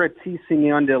had Sarah T.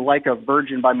 singing on to Like a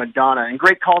Virgin by Madonna. And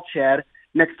great call, Chad.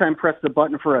 Next time, press the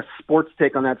button for a sports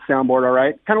take on that soundboard, all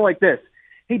right? Kind of like this.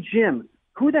 Hey, Jim,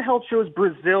 who the hell chose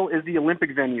Brazil as the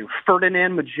Olympic venue?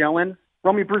 Ferdinand Magellan?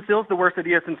 Romy, Brazil's the worst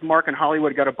idea since Mark in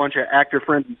Hollywood got a bunch of actor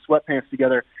friends in sweatpants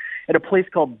together at a place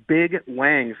called Big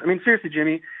Wang's. I mean, seriously,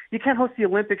 Jimmy, you can't host the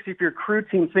Olympics if your crew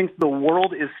team thinks the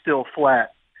world is still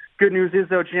flat. Good news is,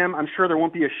 though, Jim, I'm sure there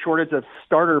won't be a shortage of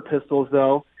starter pistols,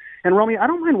 though. And, Romy, I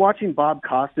don't mind watching Bob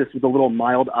Costas with a little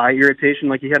mild eye irritation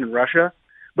like he had in Russia,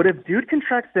 but if dude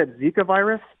contracts that Zika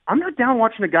virus, I'm not down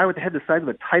watching a guy with a head the size of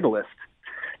a Titleist.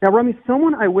 Now, Romy,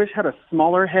 someone I wish had a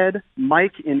smaller head,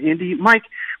 Mike in Indy. Mike,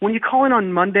 when you call in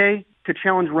on Monday to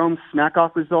challenge Rome's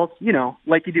smack-off results, you know,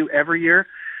 like you do every year,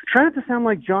 try not to sound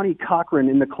like Johnny Cochran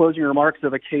in the closing remarks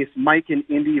of a case Mike in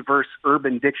Indy versus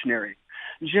Urban Dictionary.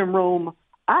 Jim Rome,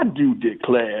 I do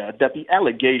declare that the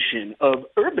allegation of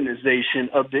urbanization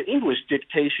of the English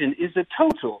dictation is a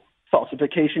total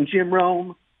falsification, Jim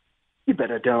Rome. You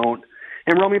better don't.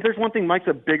 And, Romy, if there's one thing Mike's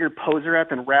a bigger poser at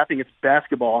than rapping, it's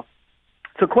basketball.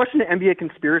 So question to NBA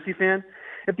conspiracy fan,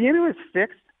 if the NBA was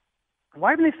fixed,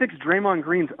 why haven't they fixed Draymond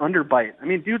Green's underbite? I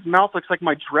mean, dude's mouth looks like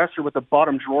my dresser with the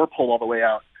bottom drawer pulled all the way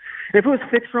out. And if it was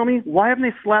fixed, Romy, why haven't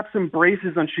they slapped some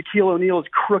braces on Shaquille O'Neal's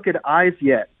crooked eyes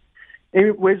yet?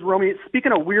 Anyways, Romy,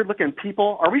 speaking of weird-looking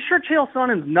people, are we sure Chael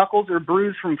Sonnen's knuckles are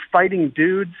bruised from fighting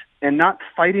dudes and not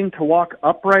fighting to walk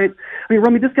upright? I mean,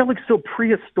 Romy, this guy looks so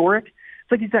prehistoric.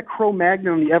 It's like he's that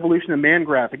Cro-Magnon, the Evolution of Man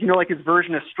graphic. You know, like his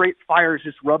version of Straight Fire is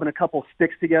just rubbing a couple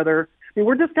sticks together. I mean,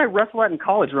 where'd this guy wrestle at in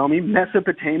college, Romy?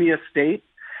 Mesopotamia State?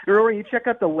 And Romy, you check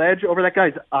out the ledge over that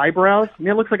guy's eyebrows. I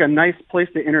mean, it looks like a nice place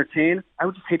to entertain. I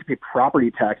would just hate to pay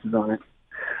property taxes on it.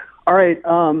 All right,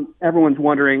 everyone's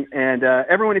wondering, and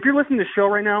everyone, if you're listening to the show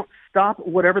right now, stop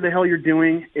whatever the hell you're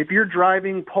doing. If you're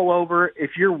driving, pull over.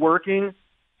 If you're working,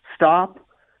 stop.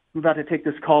 I'm about to take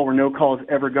this call where no call has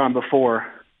ever gone before.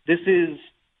 This is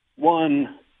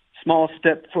one small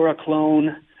step for a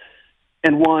clone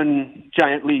and one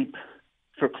giant leap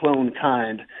for clone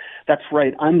kind. That's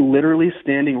right. I'm literally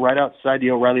standing right outside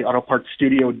the O'Reilly Auto Parts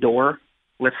studio door.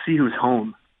 Let's see who's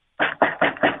home.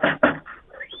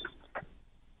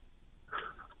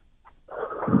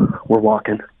 We're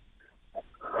walking.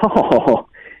 Oh,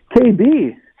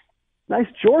 KB. Nice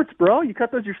jorts, bro. You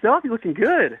cut those yourself? You're looking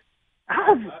good.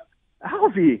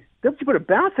 Alvy. Don't you put a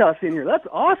bounce house in here? That's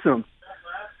awesome.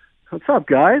 What's up,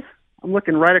 guys? I'm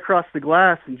looking right across the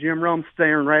glass, and Jim Rome's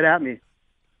staring right at me.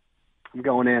 I'm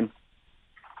going in.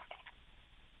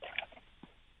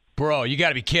 Bro, you got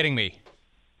to be kidding me.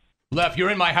 Lef, you're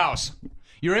in my house.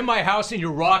 You're in my house, and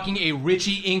you're rocking a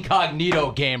Richie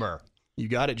Incognito gamer. You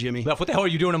got it, Jimmy. Lef, what the hell are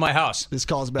you doing in my house? This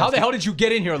call's about How the hell did you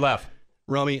get in here, Lef?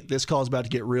 Romy, this call's about to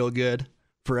get real good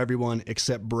for everyone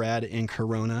except Brad in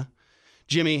Corona.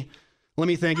 Jimmy, let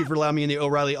me thank you for allowing me in the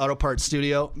O'Reilly Auto Parts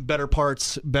studio. Better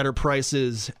parts, better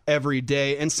prices every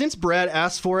day. And since Brad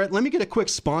asked for it, let me get a quick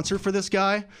sponsor for this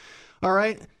guy. All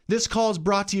right? This call is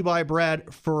brought to you by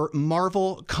Brad for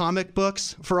Marvel comic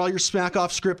books. For all your Smack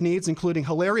Off script needs, including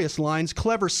hilarious lines,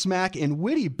 clever smack, and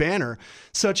witty banner,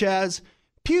 such as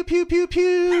pew, pew, pew,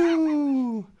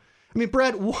 pew. I mean,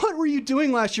 Brad, what were you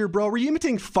doing last year, bro? Were you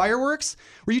imitating fireworks?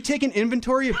 Were you taking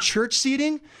inventory of church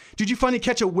seating? Did you finally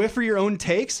catch a whiff for your own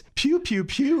takes? Pew, pew,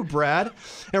 pew, Brad.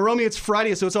 And Romy, it's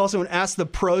Friday, so it's also an Ask the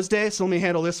Pros Day, so let me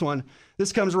handle this one.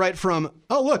 This comes right from,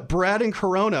 oh, look, Brad in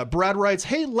Corona. Brad writes,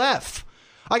 hey, Lef.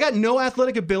 I got no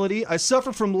athletic ability. I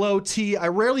suffer from low T. I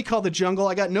rarely call the jungle.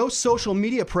 I got no social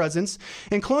media presence.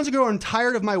 And clones are growing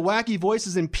tired of my wacky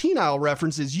voices and penile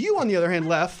references. You, on the other hand,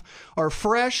 Lef, are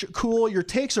fresh, cool. Your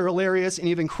takes are hilarious, and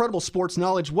you have incredible sports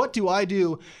knowledge. What do I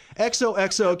do?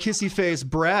 XOXO, kissy face,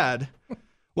 Brad.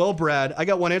 Well, Brad, I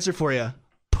got one answer for you.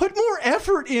 Put more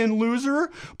effort in, loser.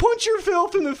 Punch your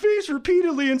filth in the face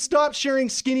repeatedly and stop sharing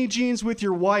skinny jeans with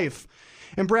your wife.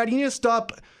 And Brad, you need to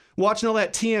stop watching all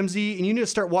that TMZ, and you need to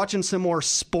start watching some more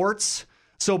sports.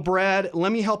 So, Brad,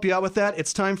 let me help you out with that.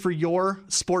 It's time for your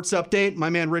sports update. My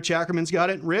man Rich Ackerman's got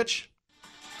it. Rich?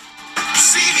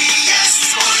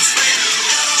 CBS Sports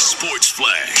Radio. Sports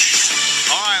Flash.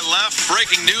 All right, Lef.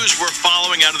 Breaking news we're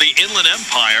following out of the Inland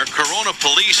Empire. Corona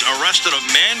police arrested a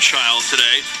man-child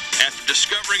today after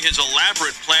discovering his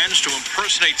elaborate plans to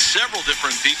impersonate several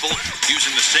different people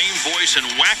using the same voice and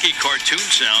wacky cartoon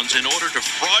sounds in order to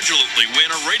fraudulently win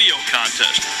a radio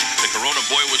contest. The Corona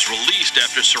boy was released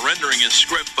after surrendering his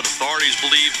script, but authorities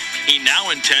believe he now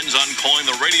intends on calling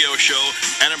the radio show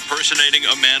and impersonating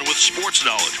a man with sports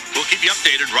knowledge. We'll keep you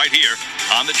updated right here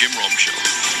on The Jim Rome Show.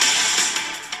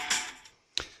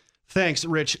 Thanks,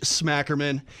 Rich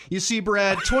Smackerman. You see,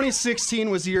 Brad, 2016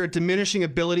 was the year of diminishing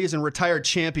abilities and retired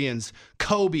champions.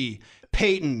 Kobe,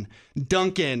 Peyton,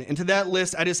 Duncan. And to that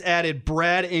list, I just added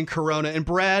Brad in Corona. And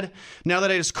Brad, now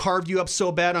that I just carved you up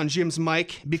so bad on Jim's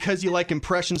mic, because you like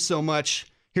impressions so much,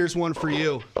 here's one for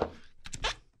you.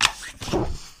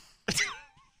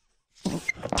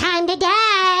 Time to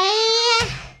die.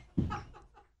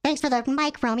 Thanks for the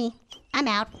mic, Romy. I'm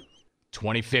out.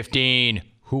 2015.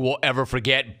 Who will ever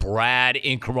forget Brad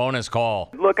in Corona's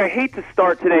call? Look, I hate to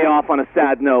start today off on a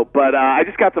sad note, but I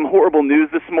just got some horrible news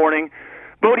this morning.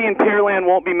 Bodie in Pearland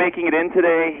won't be making it in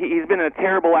today. He's been in a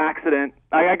terrible accident.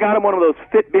 I got him one of those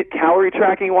Fitbit calorie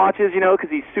tracking watches, you know, because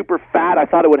he's super fat. I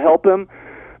thought it would help him.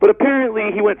 But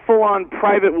apparently he went full-on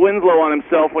Private Winslow on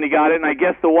himself when he got it, and I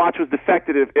guess the watch was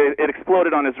defective. It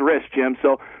exploded on his wrist, Jim.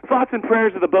 So thoughts and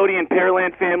prayers to the Bodie and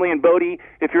Pearland family. And Bodie,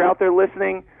 if you're out there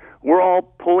listening, we're all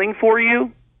pulling for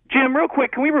you. Jim, real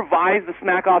quick, can we revise the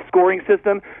Smack-Off scoring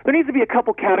system? There needs to be a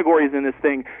couple categories in this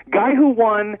thing. Guy who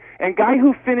won and guy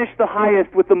who finished the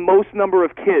highest with the most number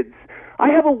of kids. I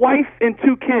have a wife and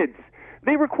 2 kids.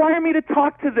 They require me to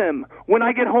talk to them when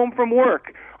I get home from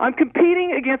work. I'm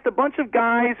competing against a bunch of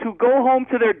guys who go home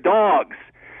to their dogs.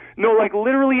 No, like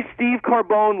literally Steve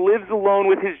Carbone lives alone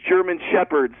with his German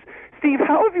Shepherds. Steve,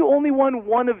 how have you only won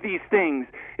one of these things?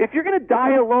 If you're going to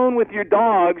die alone with your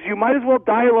dogs, you might as well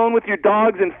die alone with your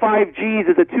dogs and 5Gs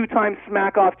as a 2-time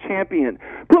Smack-Off champion.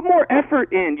 Put more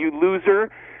effort in, you loser.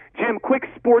 Jim, quick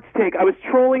sports take. I was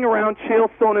trolling around Chael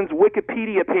Sonnen's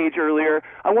Wikipedia page earlier.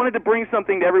 I wanted to bring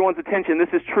something to everyone's attention.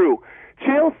 This is true.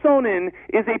 Chael Sonnen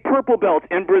is a purple belt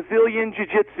in Brazilian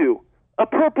Jiu-Jitsu. A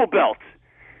purple belt.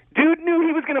 Dude knew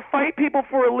he was going to fight people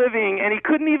for a living, and he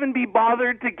couldn't even be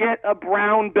bothered to get a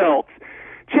brown belt.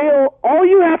 Chael, all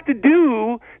you have to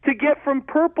do to get from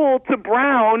purple to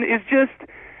brown is just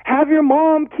have your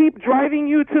mom keep driving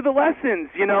you to the lessons,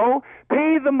 you know?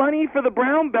 Pay the money for the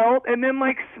brown belt and then,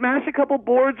 like, smash a couple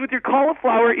boards with your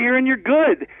cauliflower ear and you're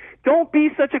good. Don't be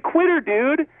such a quitter,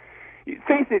 dude.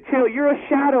 Face it, Chael, you're a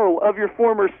shadow of your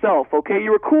former self, okay?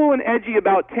 You were cool and edgy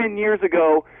about 10 years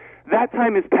ago. That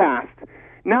time is past.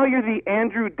 Now you're the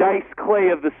Andrew Dice Clay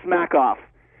of the Smack-Off.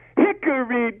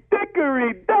 Hickory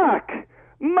dickory dock,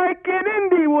 Mike and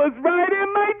Indy was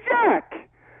riding my jack.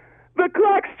 The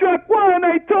clock struck 1,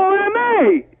 I told him,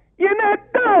 hey, you're not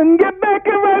done, get back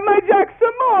and ride my jack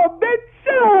some more, bitch,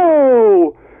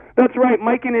 show! That's right,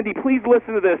 Mike and Indy, please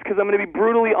listen to this, because I'm going to be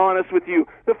brutally honest with you.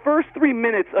 The first 3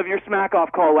 minutes of your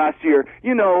Smack-Off call last year,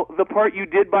 you know, the part you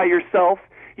did by yourself,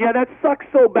 yeah, that sucks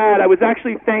so bad. I was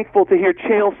actually thankful to hear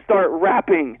Chael start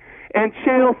rapping. And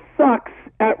Chael sucks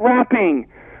at rapping.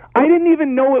 I didn't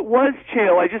even know it was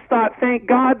Chael. I just thought, thank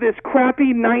God this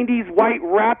crappy 90s white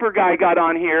rapper guy got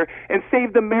on here and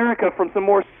saved America from some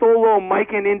more solo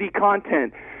Mike and Indy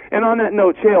content. And on that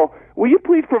note, Chael, will you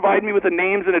please provide me with the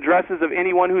names and addresses of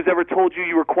anyone who's ever told you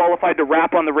you were qualified to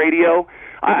rap on the radio?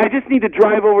 I just need to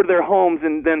drive over to their homes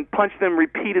and then punch them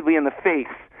repeatedly in the face.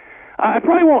 I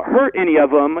probably won't hurt any of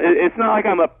them. It's not like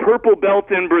I'm a purple belt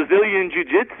in Brazilian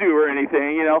Jiu-Jitsu or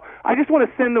anything, you know. I just want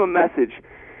to send them a message.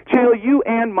 Chael, you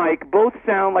and Mike both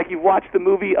sound like you've watched the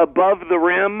movie Above the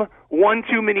Rim one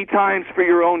too many times for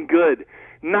your own good.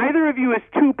 Neither of you is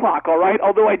Tupac, all right,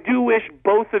 although I do wish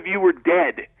both of you were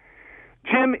dead.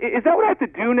 Jim, is that what I have to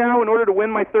do now in order to win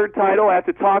my third title? I have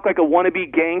to talk like a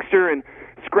wannabe gangster and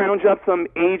scrounge up some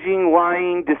aging,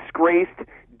 lying, disgraced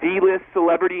D-list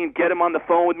celebrity and get him on the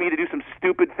phone with me to do some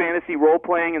stupid fantasy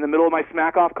role-playing in the middle of my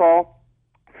Smack-Off call?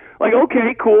 Like,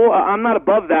 okay, cool, I'm not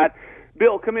above that.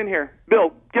 Bill, come in here. Bill,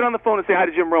 get on the phone and say hi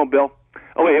to Jim Rome, Bill.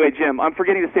 Oh, wait, Jim, I'm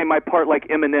forgetting to say my part like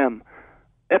Eminem.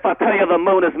 If I tell you the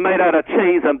moon is made out of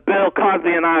cheese and Bill Cosby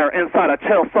and I are inside of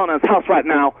Chael Sonnen's house right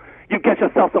now, you get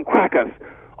yourself some crackers.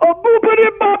 A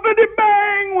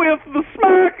boopity-boppity-bang with the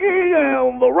smacky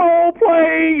and the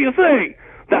role-play, you see.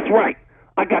 That's right.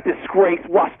 I got disgraced,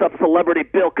 washed-up celebrity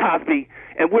Bill Cosby,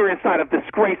 and we're inside of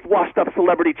disgraced, washed-up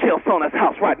celebrity Chael Sonnen's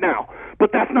house right now.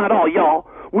 But that's not all, y'all.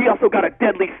 We also got a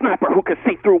deadly sniper who can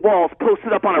see through walls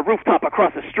posted up on a rooftop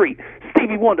across the street.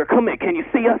 Stevie Wonder, come in. Can you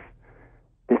see us?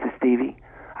 This is Stevie.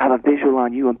 I have a visual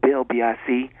on you and Bill,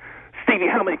 B.I.C. Stevie,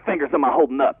 how many fingers am I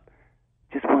holding up?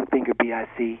 Just one finger,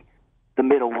 B.I.C. The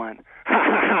middle one. Ha,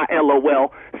 ha, ha,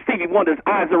 LOL. Stevie Wonder's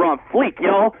eyes are on fleek,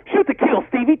 y'all. Shoot to kill,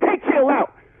 Stevie. Take Chael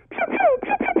out. Pew, pew,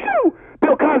 pew, pew, pew.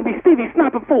 Bill Cosby, Stevie,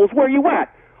 sniping fools, where you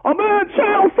at? I'm in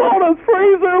Chael Sonnen's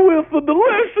freezer with the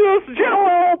delicious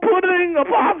Jell-O pudding, a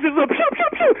boxes of pew, pew,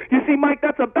 pew. You see, Mike,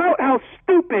 that's about how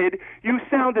stupid you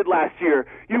sounded last year.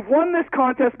 You've won this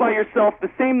contest by yourself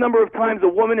the same number of times a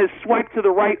woman has swiped to the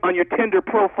right on your Tinder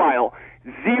profile.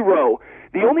 0.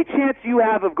 The only chance you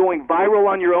have of going viral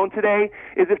on your own today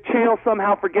is if Chael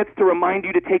somehow forgets to remind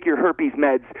you to take your herpes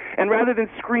meds. And rather than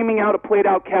screaming out a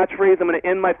played-out catchphrase, I'm going to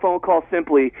end my phone call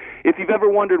simply. If you've ever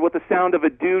wondered what the sound of a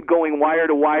dude going wire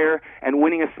to wire and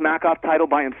winning a Smack-Off title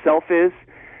by himself is,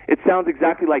 it sounds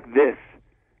exactly like this.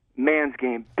 Man's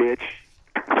game, bitch.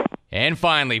 And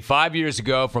finally, 5 years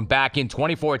ago, from back in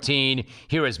 2014,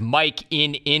 here is Mike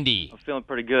in Indy. I'm feeling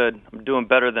pretty good. I'm doing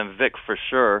better than Vic for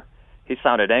sure. He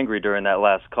sounded angry during that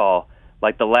last call,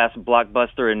 like the last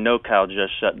Blockbuster in NoCal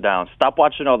just shut down. Stop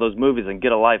watching all those movies and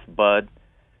get a life, bud.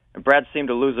 And Brad seemed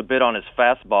to lose a bit on his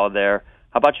fastball there.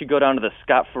 How about you go down to the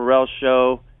Scott Farrell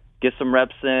show, get some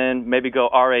reps in, maybe go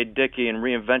R.A. Dickey and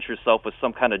reinvent yourself with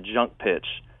some kind of junk pitch.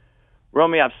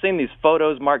 Romy, I've seen these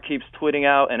photos Mark keeps tweeting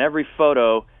out, and every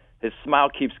photo, his smile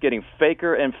keeps getting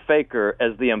faker and faker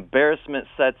as the embarrassment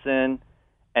sets in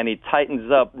and he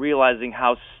tightens up, realizing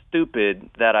how stupid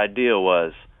that idea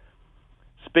was.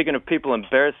 Speaking of people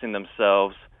embarrassing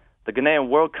themselves, the Ghanaian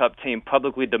World Cup team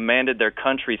publicly demanded their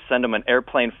country send them an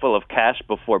airplane full of cash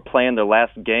before playing their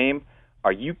last game.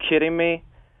 Are you kidding me?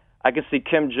 I can see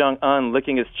Kim Jong-un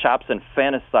licking his chops and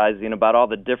fantasizing about all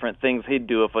the different things he'd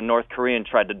do if a North Korean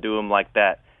tried to do him like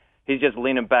that. He's just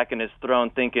leaning back in his throne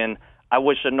thinking, I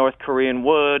wish a North Korean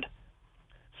would.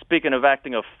 Speaking of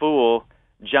acting a fool,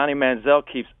 Johnny Manziel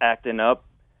keeps acting up,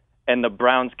 and the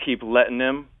Browns keep letting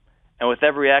him. And with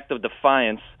every act of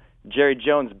defiance, Jerry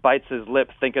Jones bites his lip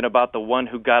thinking about the one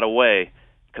who got away,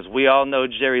 because we all know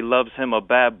Jerry loves him a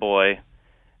bad boy.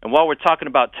 And while we're talking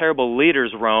about terrible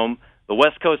leaders, Rome, the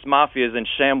West Coast Mafia is in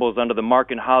shambles under the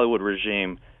Mark and Hollywood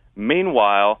regime.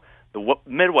 Meanwhile, the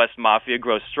Midwest Mafia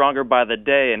grows stronger by the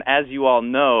day, and as you all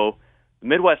know, the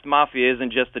Midwest Mafia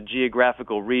isn't just a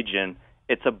geographical region,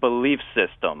 it's a belief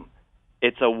system.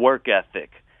 It's a work ethic.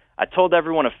 I told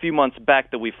everyone a few months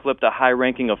back that we flipped a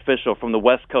high-ranking official from the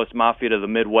West Coast Mafia to the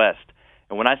Midwest.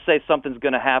 And when I say something's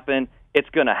going to happen, it's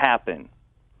going to happen.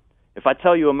 If I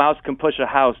tell you a mouse can push a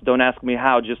house, don't ask me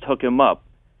how, just hook him up.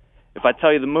 If I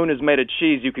tell you the moon is made of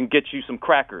cheese, you can get you some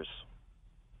crackers.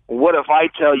 What if I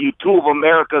tell you two of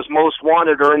America's most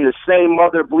wanted are in the same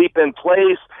mother bleeping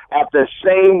place at the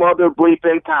same mother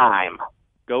bleeping time?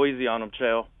 Go easy on them,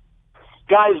 Chael.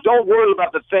 Guys, don't worry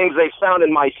about the things they found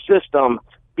in my system.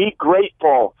 Be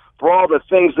grateful for all the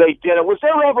things they did. And was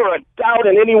there ever a doubt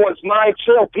in anyone's mind,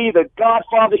 Chael P., the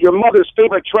Godfather, your mother's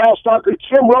favorite trash talker,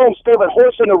 Jim Rome's favorite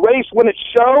horse in a race, when it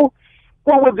show?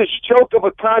 What would this joke of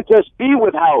a contest be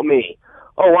without me?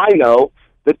 Oh, I know.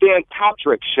 The Dan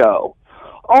Patrick Show.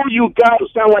 All you guys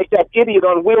sound like that idiot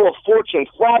on Wheel of Fortune,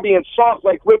 flabby and soft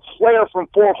like Ric Flair from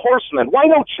Four Horsemen. Why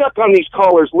no check on these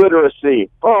callers' literacy?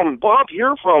 Bob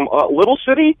here from Little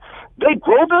City? They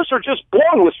grow this or just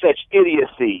born with such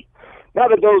idiocy?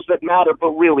 Not of those that matter,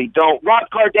 but really don't. Rob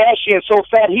Kardashian so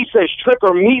fat he says trick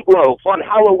or meatloaf on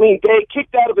Halloween day,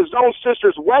 kicked out of his own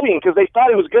sister's wedding because they thought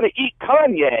he was going to eat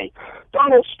Kanye.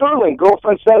 Donald Sterling,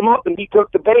 girlfriend set him up and he took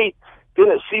the bait.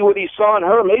 Didn't see what he saw in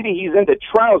her. Maybe he's into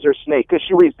trouser snake because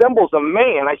she resembles a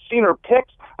man. I've seen her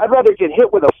pics. I'd rather get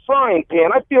hit with a frying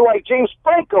pan. I feel like James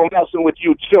Franco messing with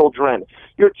you children.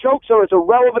 Your jokes are as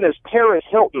irrelevant as Paris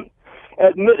Hilton.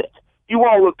 Admit it. You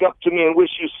all look up to me and wish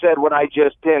you said what I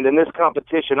just did. In this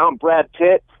competition, I'm Brad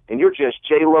Pitt, and you're just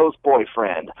J-Lo's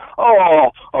boyfriend.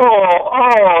 Oh,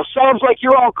 sounds like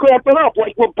you're all cramping up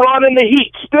like LeBron in the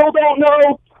Heat. Still don't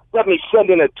know? Let me send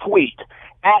in a tweet.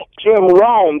 At Jim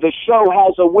Rome, the show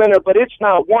has a winner, but it's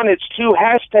not one, it's two.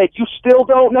 Hashtag, you still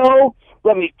don't know?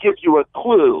 Let me give you a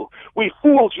clue. We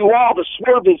fooled you all. The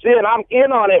swerve is in. I'm in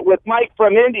on it with Mike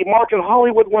from Indy. Mark in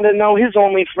Hollywood want to know his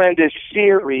only friend is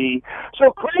Siri.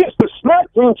 So praise the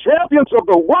SmackDown champions of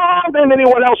the world and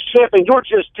anyone else champion. You're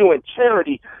just doing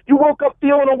charity. You woke up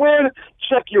feeling a win?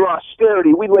 Check your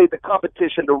austerity. We laid the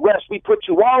competition to rest. We put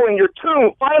you all in your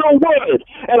tune. Final word.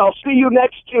 And I'll see you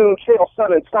next June. Chael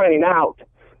Sonnen signing out.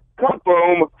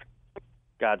 Boom.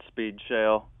 Godspeed,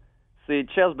 Chael. See,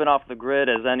 Chael's been off the grid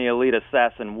as any elite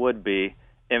assassin would be.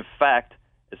 In fact,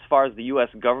 as far as the U.S.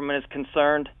 government is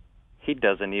concerned, he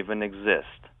doesn't even exist.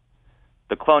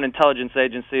 The Clone Intelligence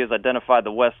Agency has identified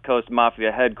the West Coast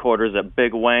Mafia headquarters at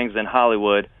Big Wang's in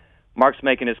Hollywood. Mark's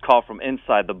making his call from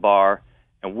inside the bar,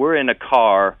 and we're in a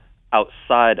car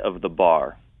outside of the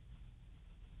bar.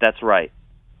 That's right.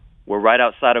 We're right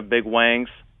outside of Big Wang's,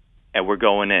 and we're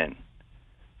going in.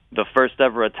 The first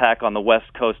ever attack on the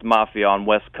West Coast Mafia on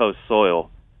West Coast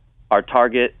soil. Our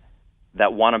target, that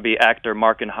wannabe actor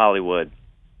Mark in Hollywood.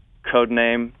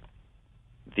 Codename,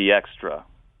 The Extra.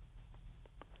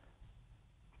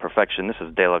 Perfection, this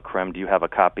is De La Creme. Do you have a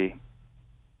copy?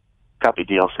 Copy,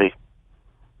 DLC.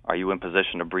 Are you in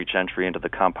position to breach entry into the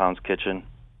compound's kitchen?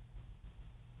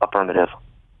 Affirmative.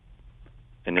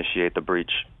 Initiate the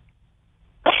breach.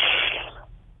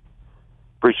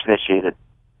 Breach initiated.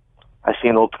 I see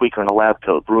an old tweaker in a lab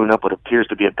coat brewing up what appears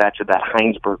to be a batch of that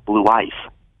Heinsberg blue ice.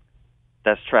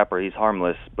 That's Trapper. He's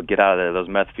harmless, but get out of there. Those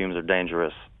meth fumes are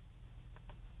dangerous.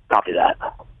 Copy that.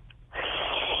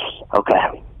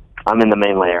 Okay. I'm in the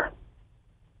main layer.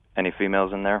 Any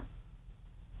females in there?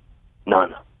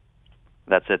 None.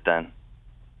 That's it then.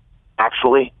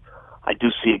 Actually, I do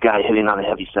see a guy hitting on a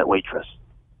heavy-set waitress.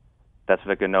 That's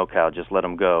Vic Nokow. Just let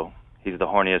him go. He's the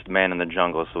horniest man in the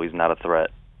jungle, so he's not a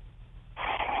threat.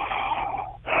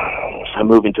 I'm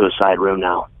moving to a side room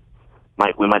now.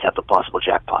 We might have the possible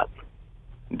jackpot.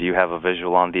 Do you have a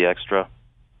visual on The Extra?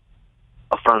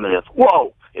 Affirmative.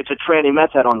 Whoa! It's a tranny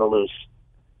meth head on the loose.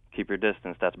 Keep your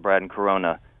distance. That's Brad and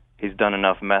Corona. He's done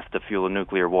enough meth to fuel a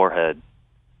nuclear warhead.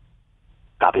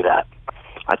 Copy that.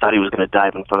 I thought he was going to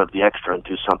dive in front of The Extra and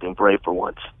do something brave for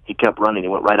once. He kept running. He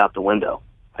went right out the window.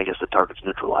 I guess the target's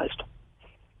neutralized.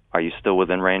 Are you still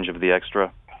within range of The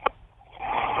Extra?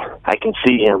 I can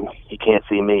see him. He can't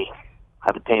see me.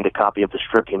 I've obtained a copy of the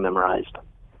script he memorized.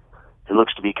 It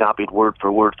looks to be copied word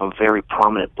for word from a very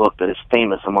prominent book that is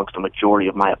famous amongst the majority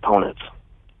of my opponents.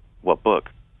 What book?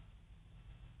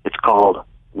 It's called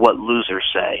What Losers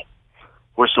Say.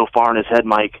 We're so far in his head,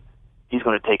 Mike, he's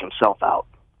going to take himself out.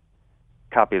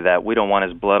 Copy that. We don't want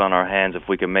his blood on our hands if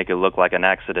we can make it look like an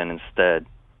accident instead.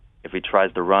 If he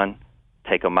tries to run,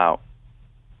 take him out.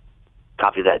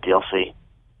 Copy that, DLC.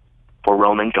 For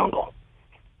Roman Jungle.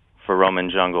 For Roman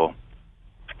Jungle.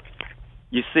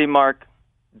 You see, Mark,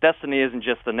 Destiny isn't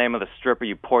just the name of the stripper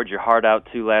you poured your heart out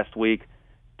to last week.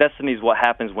 Destiny's what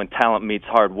happens when talent meets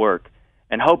hard work.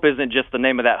 And hope isn't just the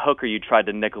name of that hooker you tried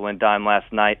to nickel and dime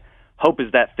last night. Hope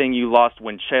is that thing you lost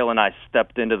when Chael and I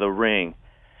stepped into the ring.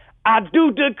 I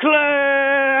do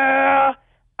declare!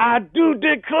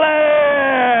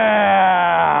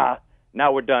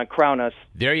 Now we're done. Crown us.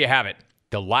 There you have it.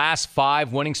 The last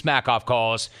 5 winning Smack-Off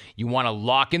calls. You want to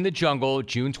lock in the jungle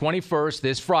June 21st,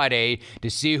 this Friday, to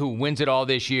see who wins it all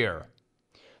this year.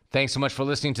 Thanks so much for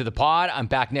listening to the pod. I'm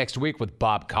back next week with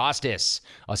Bob Costas.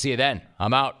 I'll see you then.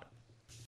 I'm out.